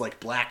was this like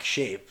black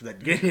shape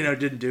that, you know,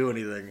 didn't do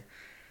anything.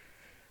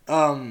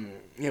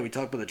 Yeah, we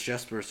talked about the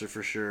chestburster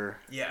for sure.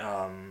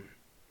 Yeah.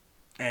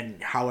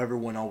 And how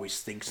everyone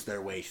always thinks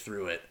their way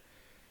through it.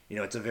 You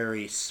know, it's a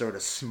very sort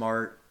of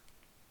smart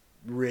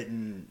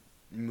written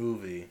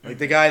movie. Like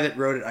the guy that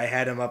wrote it, I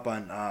had him up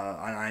on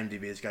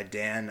IMDb. This guy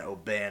Dan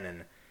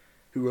O'Bannon,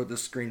 who wrote the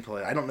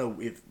screenplay. I don't know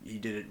if he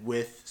did it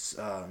with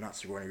not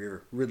Sigourney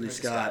Weaver, Ridley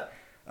Scott.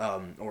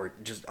 Or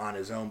just on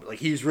his own. But like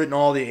he's written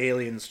all the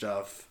Alien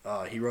stuff.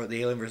 He wrote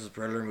the Alien vs.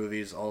 Predator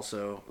movies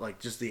also. Like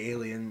just the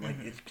Alien, like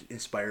it's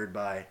inspired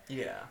by.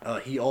 Yeah.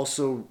 He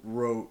also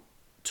wrote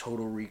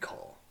Total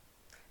Recall.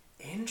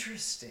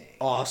 Interesting.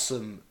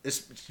 Awesome.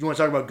 You want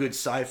to talk about good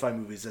sci-fi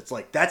movies? That's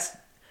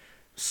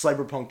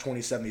Cyberpunk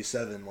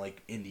 2077,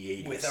 like in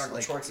the 80s. With Arnold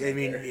like, Schwarzenegger I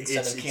mean, instead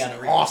it's of Keanu an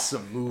Reeves.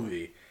 awesome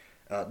movie.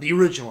 The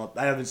original,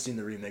 I haven't seen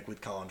the remake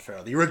with Colin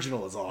Farrell. The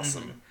original is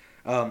awesome.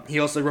 He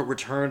also wrote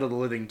Return of the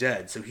Living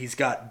Dead, so he's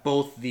got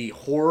both the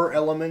horror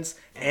elements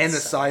and the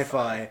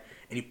sci-fi,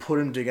 and he put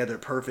them together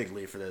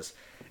perfectly for this.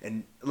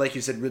 And like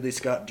you said, Ridley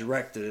Scott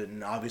directed it,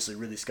 and obviously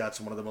Ridley Scott's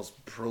one of the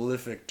most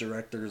prolific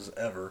directors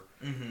ever.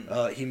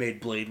 He made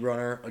Blade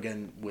Runner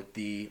again with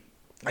the.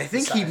 I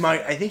think he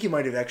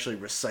might have actually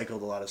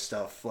recycled a lot of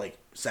stuff like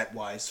set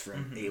wise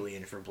from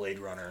Alien for Blade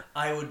Runner.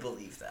 I would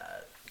believe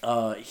that.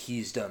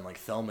 He's done like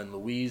Thelma and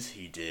Louise.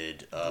 He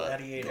did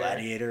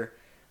Gladiator.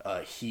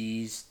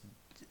 He's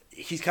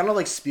kind of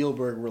like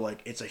Spielberg, where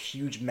like it's a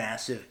huge,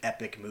 massive,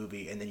 epic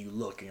movie, and then you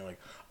look and you're like,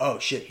 oh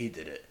shit, he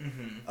did it.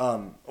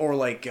 Or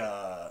like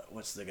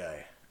what's the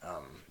guy?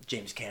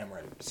 James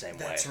Cameron, same way.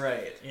 That's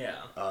right. Yeah.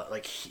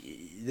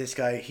 This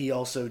guy, he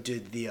also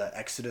did the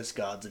Exodus,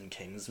 Gods and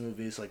Kings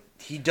movies. Like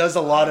he does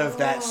a lot of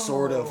that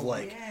sort of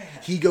like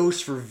he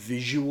goes for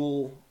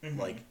visual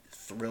like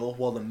thrill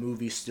while the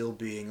movie's still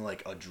being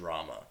like a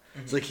drama.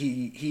 It's like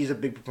he's a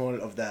big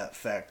proponent of that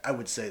fact. I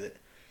would say that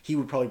he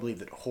would probably believe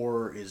that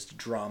horror is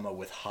drama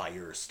with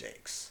higher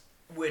stakes.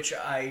 Which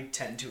I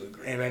tend to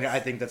agree with. with. I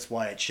think that's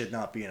why it should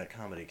not be in a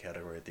comedy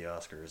category at the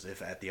Oscars,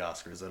 if at the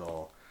Oscars at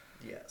all.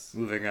 Yes.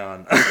 Moving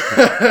on.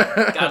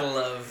 Gotta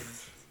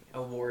love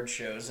award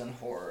shows and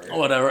horror.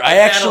 Whatever. I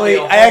actually,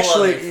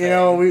 you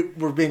know,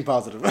 we're being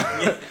positive.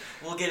 Yeah,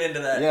 we'll get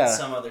into that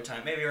some other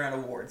time. Maybe around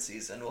award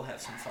season, we'll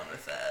have some fun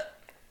with that.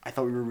 I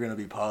thought we were going to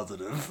be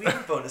positive. We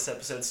have bonus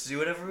episodes to do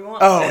whatever we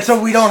want. Oh,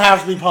 so we don't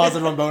have to be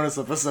positive on bonus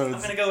episodes. I'm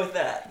going to go with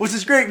that. Which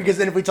is great, because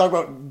then if we talk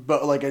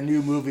about like a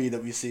new movie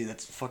that we see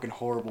that's fucking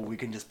horrible, we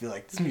can just be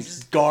like, this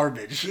movie's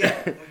garbage. Yeah,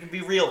 we can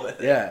be real with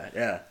it.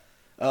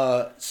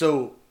 Yeah.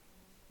 So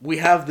we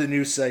have the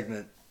new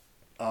segment,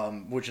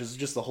 which is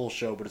just the whole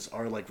show, but it's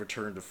our like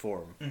return to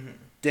form.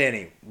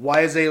 Danny,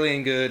 why is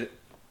Alien good,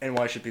 and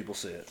why should people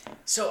see it?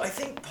 So I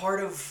think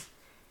part of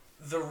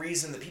the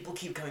reason that people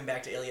keep coming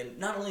back to Alien,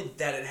 not only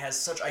that it has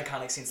such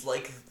iconic scenes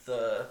like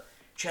the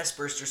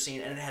chestburster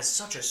scene, and it has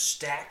such a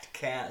stacked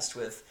cast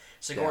with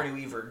Sigourney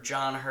Weaver,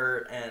 John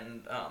Hurt,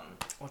 and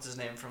what's his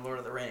name from Lord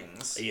of the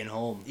Rings? Ian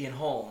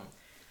Holm.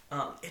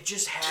 It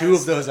just has... 2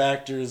 of those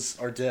actors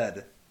are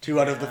dead. 2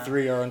 out of the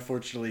 3 are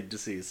unfortunately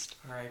deceased.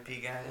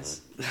 R.I.P.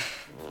 guys.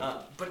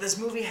 But this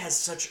movie has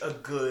such a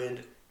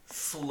good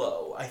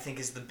flow, I think,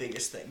 is the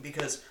biggest thing.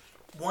 Because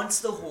once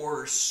the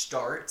horror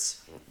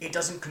starts, it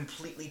doesn't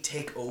completely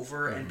take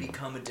over and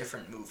become a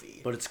different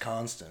movie. But it's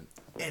constant.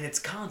 And it's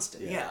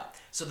constant, yeah.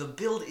 So the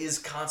build is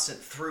constant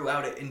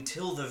throughout it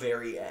until the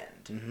very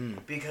end. Mm-hmm.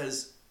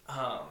 Because, what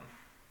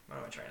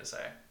am I trying to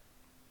say?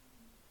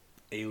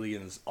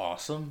 Alien's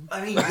awesome.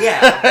 I mean,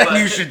 yeah. But,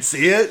 you should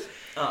see it.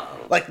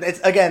 Like, it's,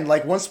 again,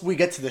 like, once we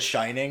get to The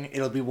Shining,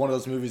 it'll be one of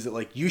those movies that,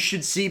 like, you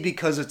should see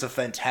because it's a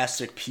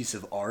fantastic piece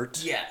of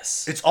art.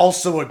 Yes. It's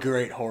also a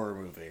great horror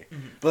movie.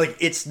 Mm-hmm. But, like,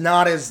 it's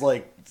not as,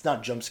 like, it's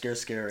not jump scare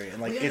scary.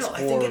 And, like, Well, it's no,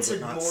 horror, I think it's but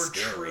a not more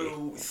scary.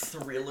 true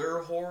thriller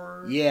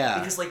horror. Yeah.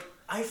 Because, like,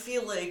 I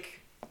feel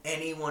like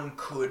anyone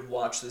could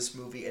watch this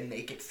movie and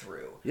make it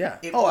through. Yeah.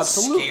 It Oh, will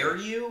absolutely. scare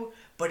you,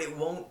 but it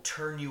won't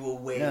turn you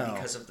away No.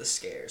 because of the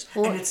scares.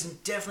 Well, and it's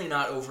definitely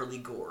not overly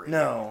gory.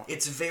 No.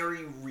 It's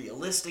very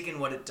realistic in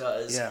what it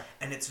does. Yeah.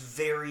 And it's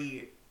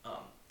very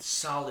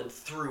solid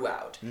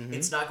throughout. Mm-hmm.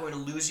 It's not going to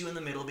lose you in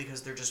the middle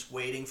because they're just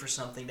waiting for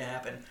something to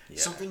happen. Yeah.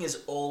 Something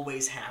is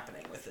always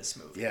happening with this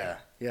movie. Yeah,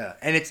 yeah.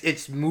 And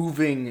it's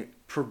moving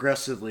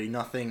progressively.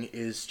 Nothing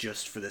is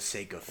just for the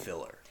sake of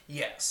filler.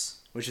 Yes.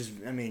 Which is,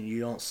 I mean, you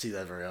don't see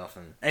that very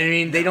often. And I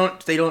mean, they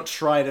don't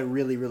try to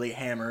really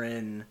hammer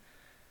in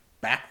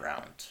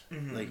background,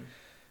 like,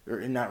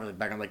 or not really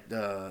background, like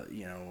the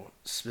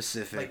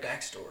specific, Like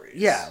backstories.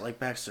 Yeah, like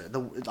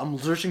backstory. I'm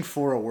searching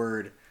for a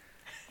word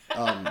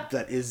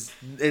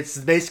it's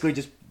basically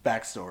just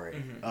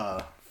backstory.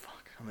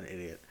 Fuck, I'm an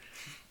idiot.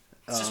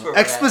 It's just where we're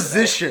at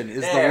Exposition today.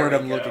 is the There word we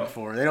I'm go. looking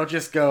for. They don't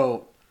just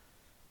go,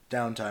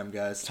 downtime,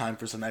 guys, time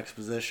for some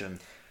exposition.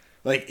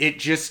 Like, it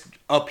just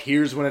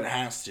appears when it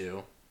has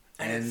to.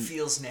 And it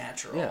feels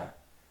natural. Yeah.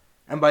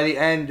 And by the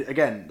end,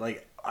 again,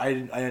 like, I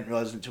didn't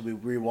realize until we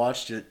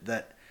rewatched it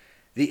that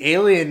the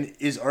alien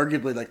is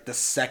arguably, like, the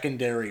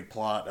secondary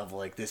plot of,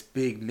 like, this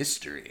big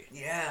mystery.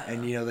 Yeah.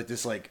 And, like,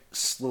 this, like,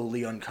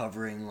 slowly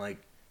uncovering, like,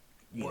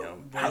 What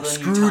how Leland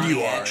screwed you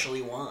Yutani are.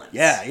 actually wants.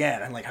 Yeah,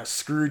 and, like, how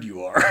screwed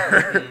you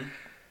are.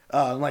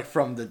 Like,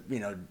 from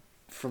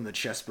the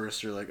chest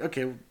burster, like,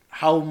 okay,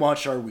 how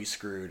much are we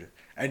screwed?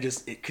 And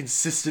just it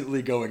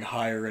consistently going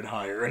higher and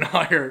higher and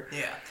higher.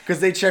 Yeah.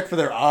 Because they check for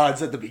their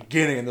odds at the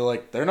beginning, and they're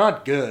like, they're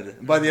not good.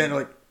 And by the end,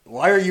 they're like,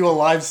 why are you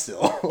alive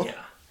still? Yeah.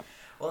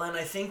 Well, and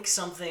I think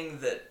something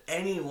that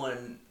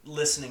anyone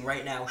listening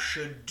right now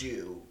should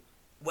do,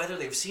 whether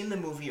they've seen the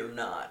movie or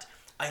not,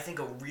 I think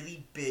a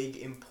really big,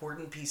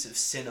 important piece of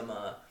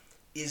cinema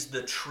is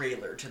the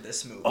trailer to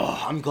this movie.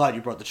 Oh, I'm glad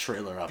you brought the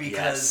trailer up.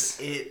 Because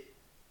it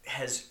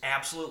has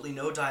absolutely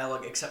no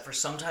dialogue except for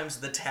sometimes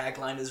the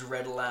tagline is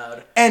read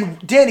aloud.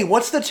 And Danny,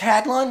 what's the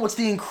tagline? What's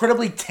the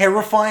incredibly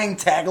terrifying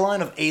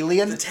tagline of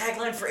Alien? The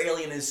tagline for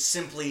Alien is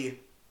simply,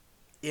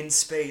 in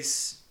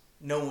space,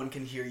 no one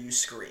can hear you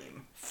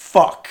scream.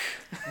 Fuck.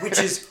 Which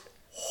is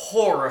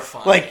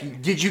horrifying.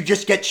 Like, did you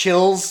just get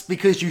chills?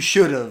 Because you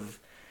should have.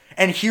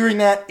 And hearing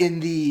that in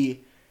the,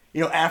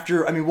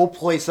 after, I mean, we'll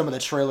play some of the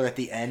trailer at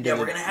the end. Yeah,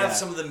 we're going to have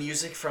some of the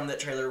music from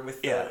that trailer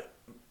with the...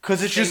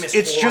 Because it's famous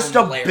just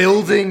horn a blaring.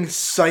 building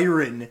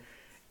siren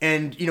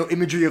and,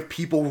 imagery of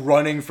people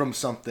running from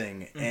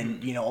something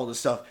and, all this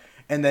stuff.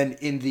 And then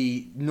in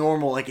the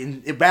normal, like,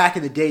 back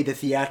in the day, the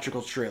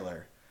theatrical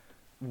trailer,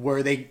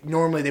 where they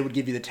would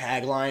give you the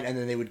tagline and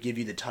then they would give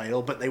you the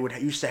title, but they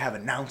used to have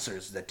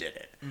announcers that did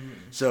it.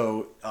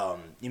 So,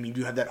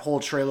 you have that whole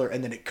trailer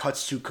and then it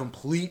cuts to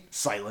complete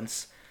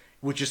silence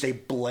with just a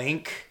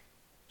blank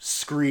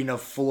screen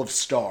full of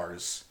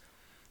stars.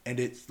 And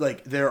it's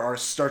like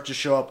start to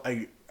show up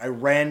a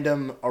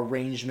random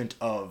arrangement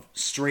of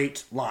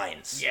straight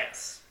lines.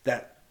 Yes.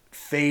 That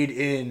fade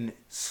in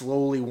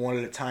slowly one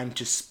at a time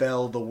to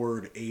spell the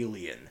word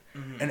alien.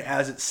 And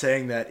as it's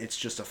saying that, it's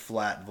just a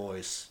flat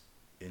voice.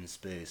 In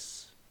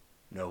space,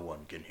 no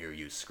one can hear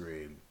you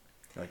scream.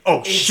 You're like,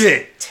 oh, It's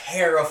shit!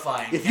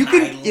 terrifying. If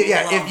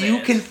you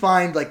can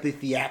find like the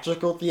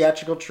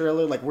theatrical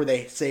trailer, like where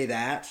they say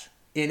that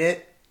in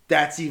it,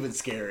 that's even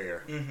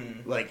scarier.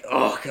 Like,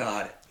 oh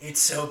god,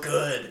 it's so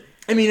good.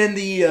 I mean, and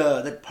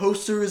the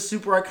poster is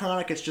super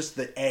iconic. It's just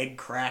the egg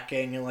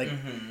cracking and like,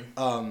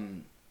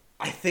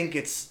 I think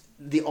it's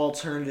the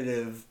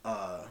alternative.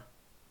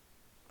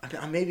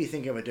 I may be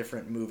thinking of a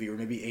different movie, or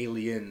maybe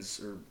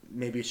Aliens, or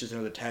maybe it's just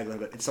another tagline,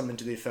 but it's something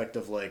to the effect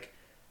of like,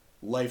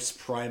 life's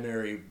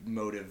primary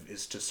motive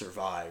is to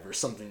survive, or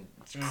something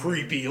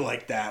creepy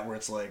like that, where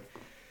it's like,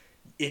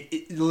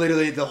 it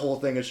literally the whole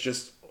thing is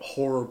just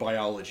horror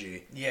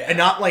biology. Yeah. And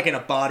not like in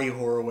a body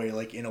horror way,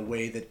 like in a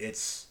way that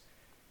it's,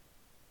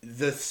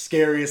 the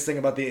scariest thing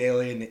about the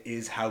alien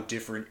is how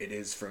different it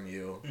is from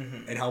you,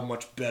 and how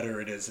much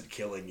better it is at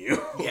killing you.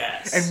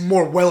 Yes. And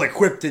more well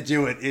equipped to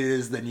do it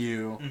is than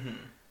you.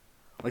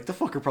 Like, the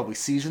fucker probably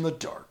sees in the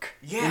dark.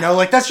 Yeah.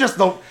 Like, that's just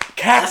the...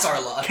 Cats, That's our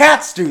luck.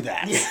 Cats do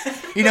that.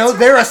 Yeah.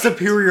 They're a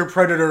superior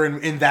predator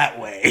in that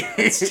way.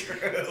 It's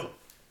true.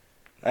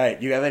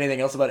 Alright, you have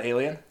anything else about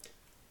Alien?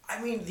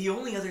 I mean, the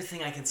only other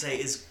thing I can say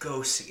is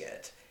go see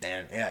it.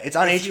 Man, yeah, it's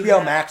on If you HBO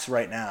have- Max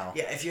right now.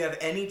 Yeah, if you have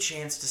any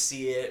chance to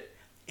see it,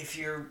 if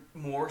you're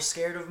more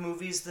scared of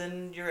movies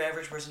than your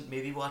average person,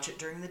 maybe watch it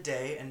during the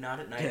day and not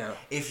at night. Yeah.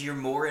 If you're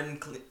more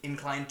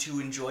inclined to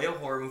enjoy a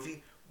horror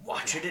movie,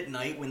 watch it at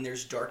night when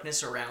there's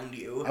darkness around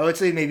you. I would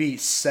say maybe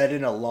set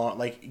an alarm,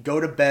 like go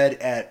to bed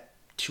at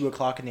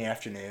 2:00 in the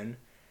afternoon,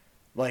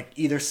 like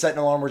either set an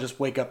alarm or just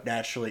wake up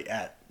naturally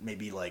at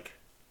maybe like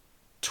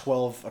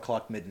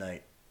 12:00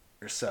 midnight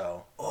or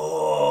so.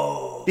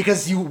 Oh.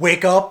 Because you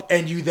wake up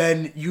and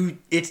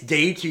it's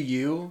day to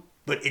you,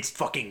 but it's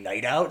fucking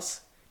night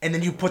outs, and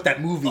then you put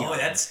that movie on.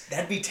 Oh,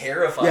 that'd be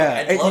terrifying. Yeah,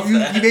 I'd and love you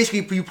that. you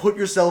basically you put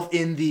yourself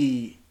in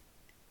the,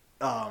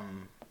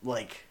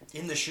 like.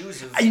 In the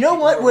shoes of. You know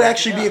people what who are would waking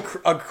actually be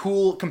up. a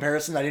cool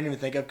comparison I didn't even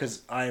think of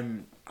because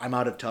I'm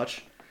out of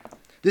touch.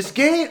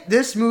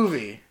 This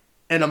movie,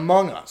 and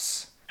Among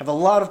Us have a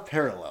lot of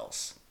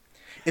parallels.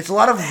 It's a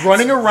lot of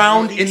running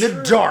around really in the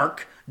true.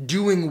 dark,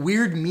 doing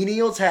weird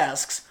menial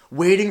tasks,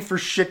 waiting for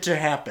shit to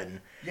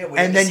happen, Yeah, waiting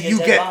and to then see a you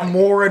dead get body.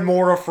 more and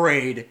more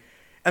afraid.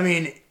 I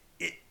mean,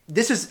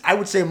 this is, I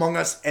would say, Among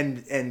Us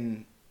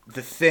and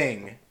The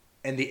Thing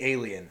and the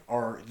Alien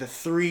are the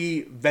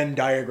three Venn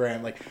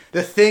diagram. Like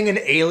The Thing and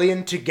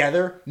Alien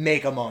together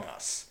make Among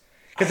Us.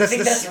 I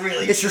think that's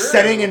really it's true. the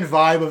setting and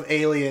vibe of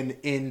Alien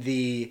in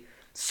the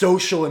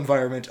social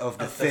environment of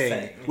The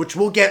Thing, which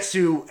we'll get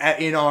to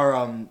in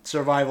our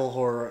survival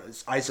horror,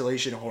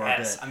 isolation horror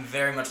Yes, bit. I'm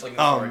very much looking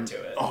forward to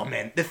it. Oh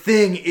man, The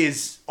Thing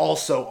is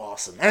also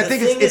awesome, and The I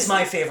think Thing it's is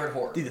my favorite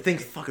horror. Dude, The Thing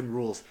fucking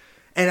rules.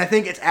 And I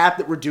think it's apt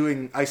that we're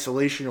doing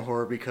isolation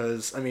horror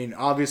because, I mean,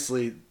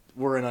 obviously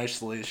we're in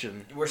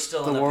isolation. We're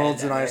still The in a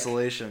world's in pandemic.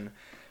 isolation.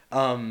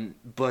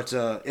 But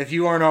if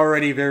you aren't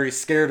already very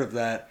scared of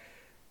that,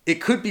 it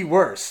could be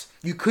worse.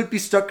 You could be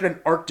stuck in an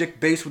Arctic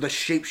base with a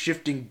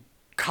shape-shifting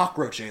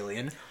cockroach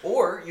alien.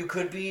 Or you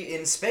could be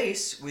in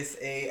space with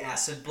a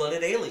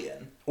acid-blooded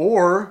alien.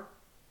 Or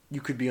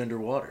you could be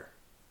underwater.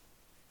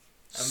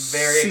 I'm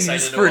very excited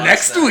Seize to for watch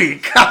next that.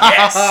 week.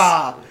 Yes.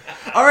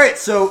 All right,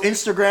 so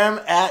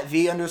Instagram at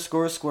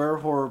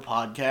 @the_square horror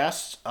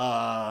podcast.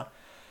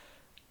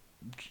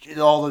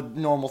 All the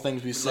normal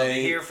things we to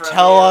say. hear from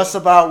Tell you. us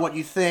about what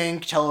you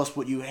think. Tell us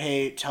what you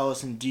hate. Tell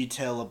us in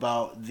detail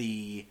about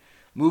the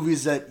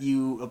movies that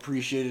you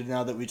appreciated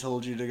now that we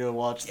told you to go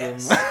watch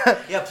Yes. them.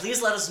 Yeah,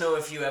 please let us know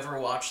if you ever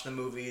watch the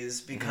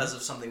movies because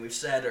of something we've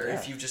said, or Yeah.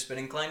 if you've just been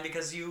inclined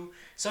because you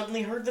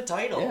suddenly heard the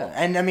title. Yeah,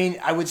 and I mean,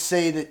 I would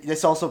say that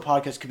this also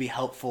podcast could be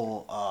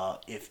helpful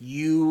if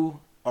you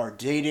are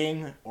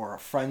dating or are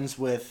friends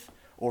with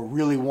or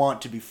really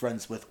want to be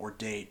friends with or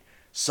date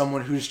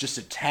someone who's just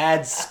a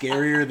tad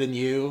scarier than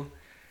you.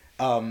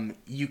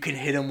 You can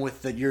hit them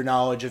with your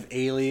knowledge of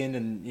Alien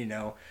and, you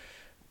know,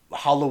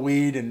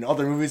 Halloween and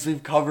other movies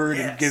we've covered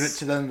and give it Yes.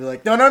 to them and be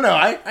like, no,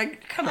 I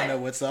kind of know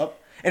what's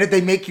up. And if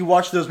they make you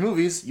watch those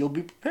movies, you'll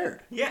be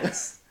prepared.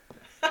 Yes.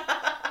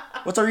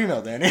 What's our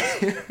email, Danny?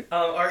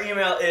 Our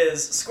email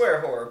is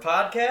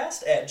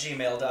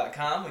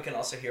squarehorrorpodcast@gmail.com. We can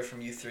also hear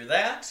from you through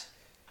that.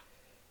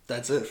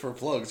 That's it for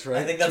plugs,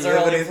 right? I think that's Do we our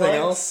have only anything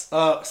plugs.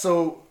 else?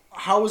 So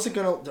how is it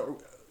gonna?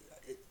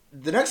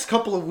 The next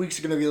couple of weeks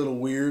are gonna be a little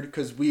weird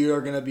because we are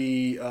gonna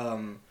be. I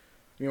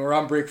mean, we're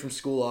on break from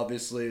school,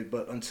 obviously,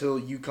 but until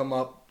you come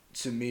up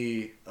to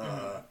me,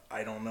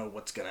 I don't know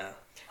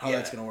how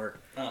that's gonna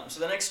work. So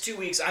the next 2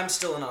 weeks, I'm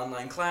still in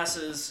online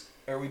classes,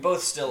 or we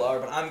both still are,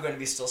 but I'm going to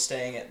be still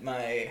staying at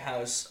my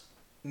house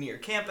near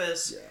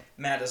campus. Yeah.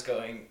 Matt is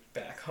going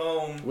back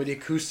home, Where the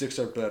acoustics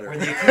are better. where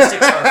the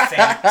acoustics are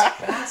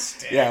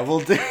fantastic. Yeah,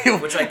 we'll do.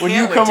 Which I when can't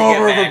you wait come to get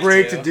over back for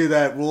break to. to do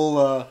that,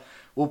 we'll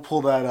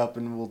pull that up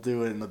and we'll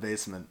do it in the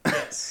basement.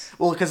 Yes.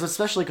 Well,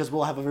 especially because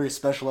we'll have a very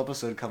special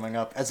episode coming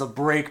up as a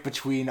break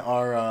between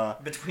our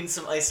Between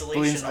some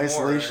isolation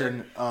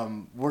isolation.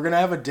 We're gonna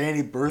have a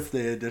Danny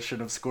birthday edition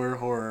of Square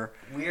Horror.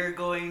 We're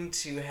going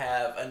to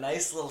have a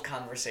nice little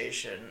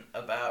conversation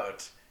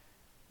about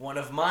one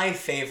of my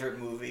favorite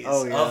movies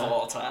Oh, yeah. of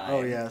all time.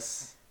 Oh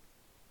yes,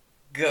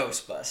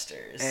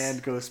 Ghostbusters.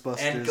 and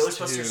Ghostbusters.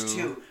 Ghostbusters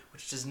 2,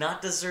 which does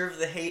not deserve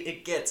the hate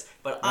it gets,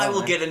 but I will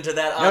man. get into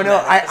that on No,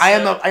 that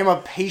episode. I'm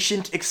a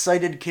patient,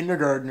 excited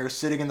kindergartner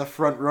sitting in the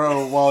front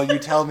row while you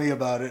tell me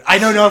about it. I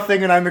know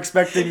nothing, and I'm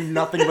expecting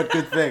nothing but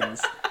good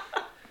things.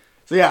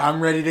 So yeah,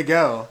 I'm ready to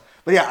go.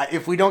 But yeah,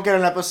 if we don't get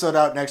an episode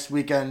out next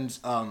weekend,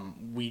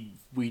 we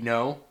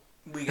know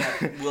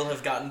We'll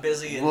have gotten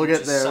busy and we'll get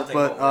just there. something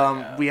But won't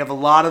work out. we have a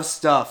lot of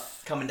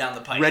stuff coming down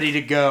the pipe. ready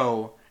to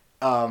go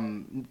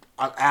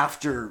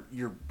after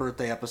your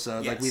birthday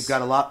episode. Like, Yes. we've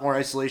got a lot more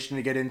isolation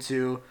to get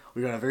into.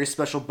 We've got a very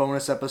special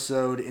bonus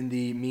episode. In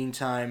the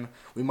meantime,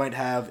 we might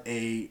have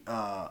a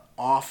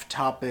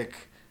off-topic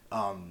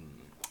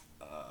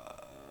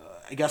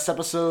I guess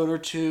episode or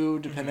two,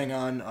 depending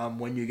on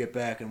when you get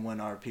back and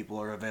when our people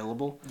are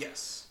available.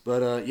 Yes.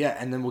 But yeah,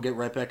 and then we'll get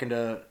right back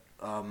into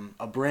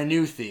a brand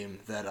new theme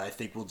that I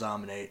think will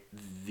dominate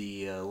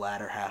the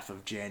latter half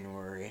of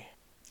January.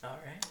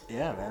 Alright.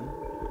 Yeah, man.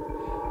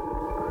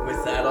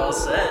 With that all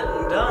said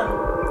and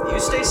done, you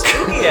stay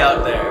spooky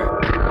out there.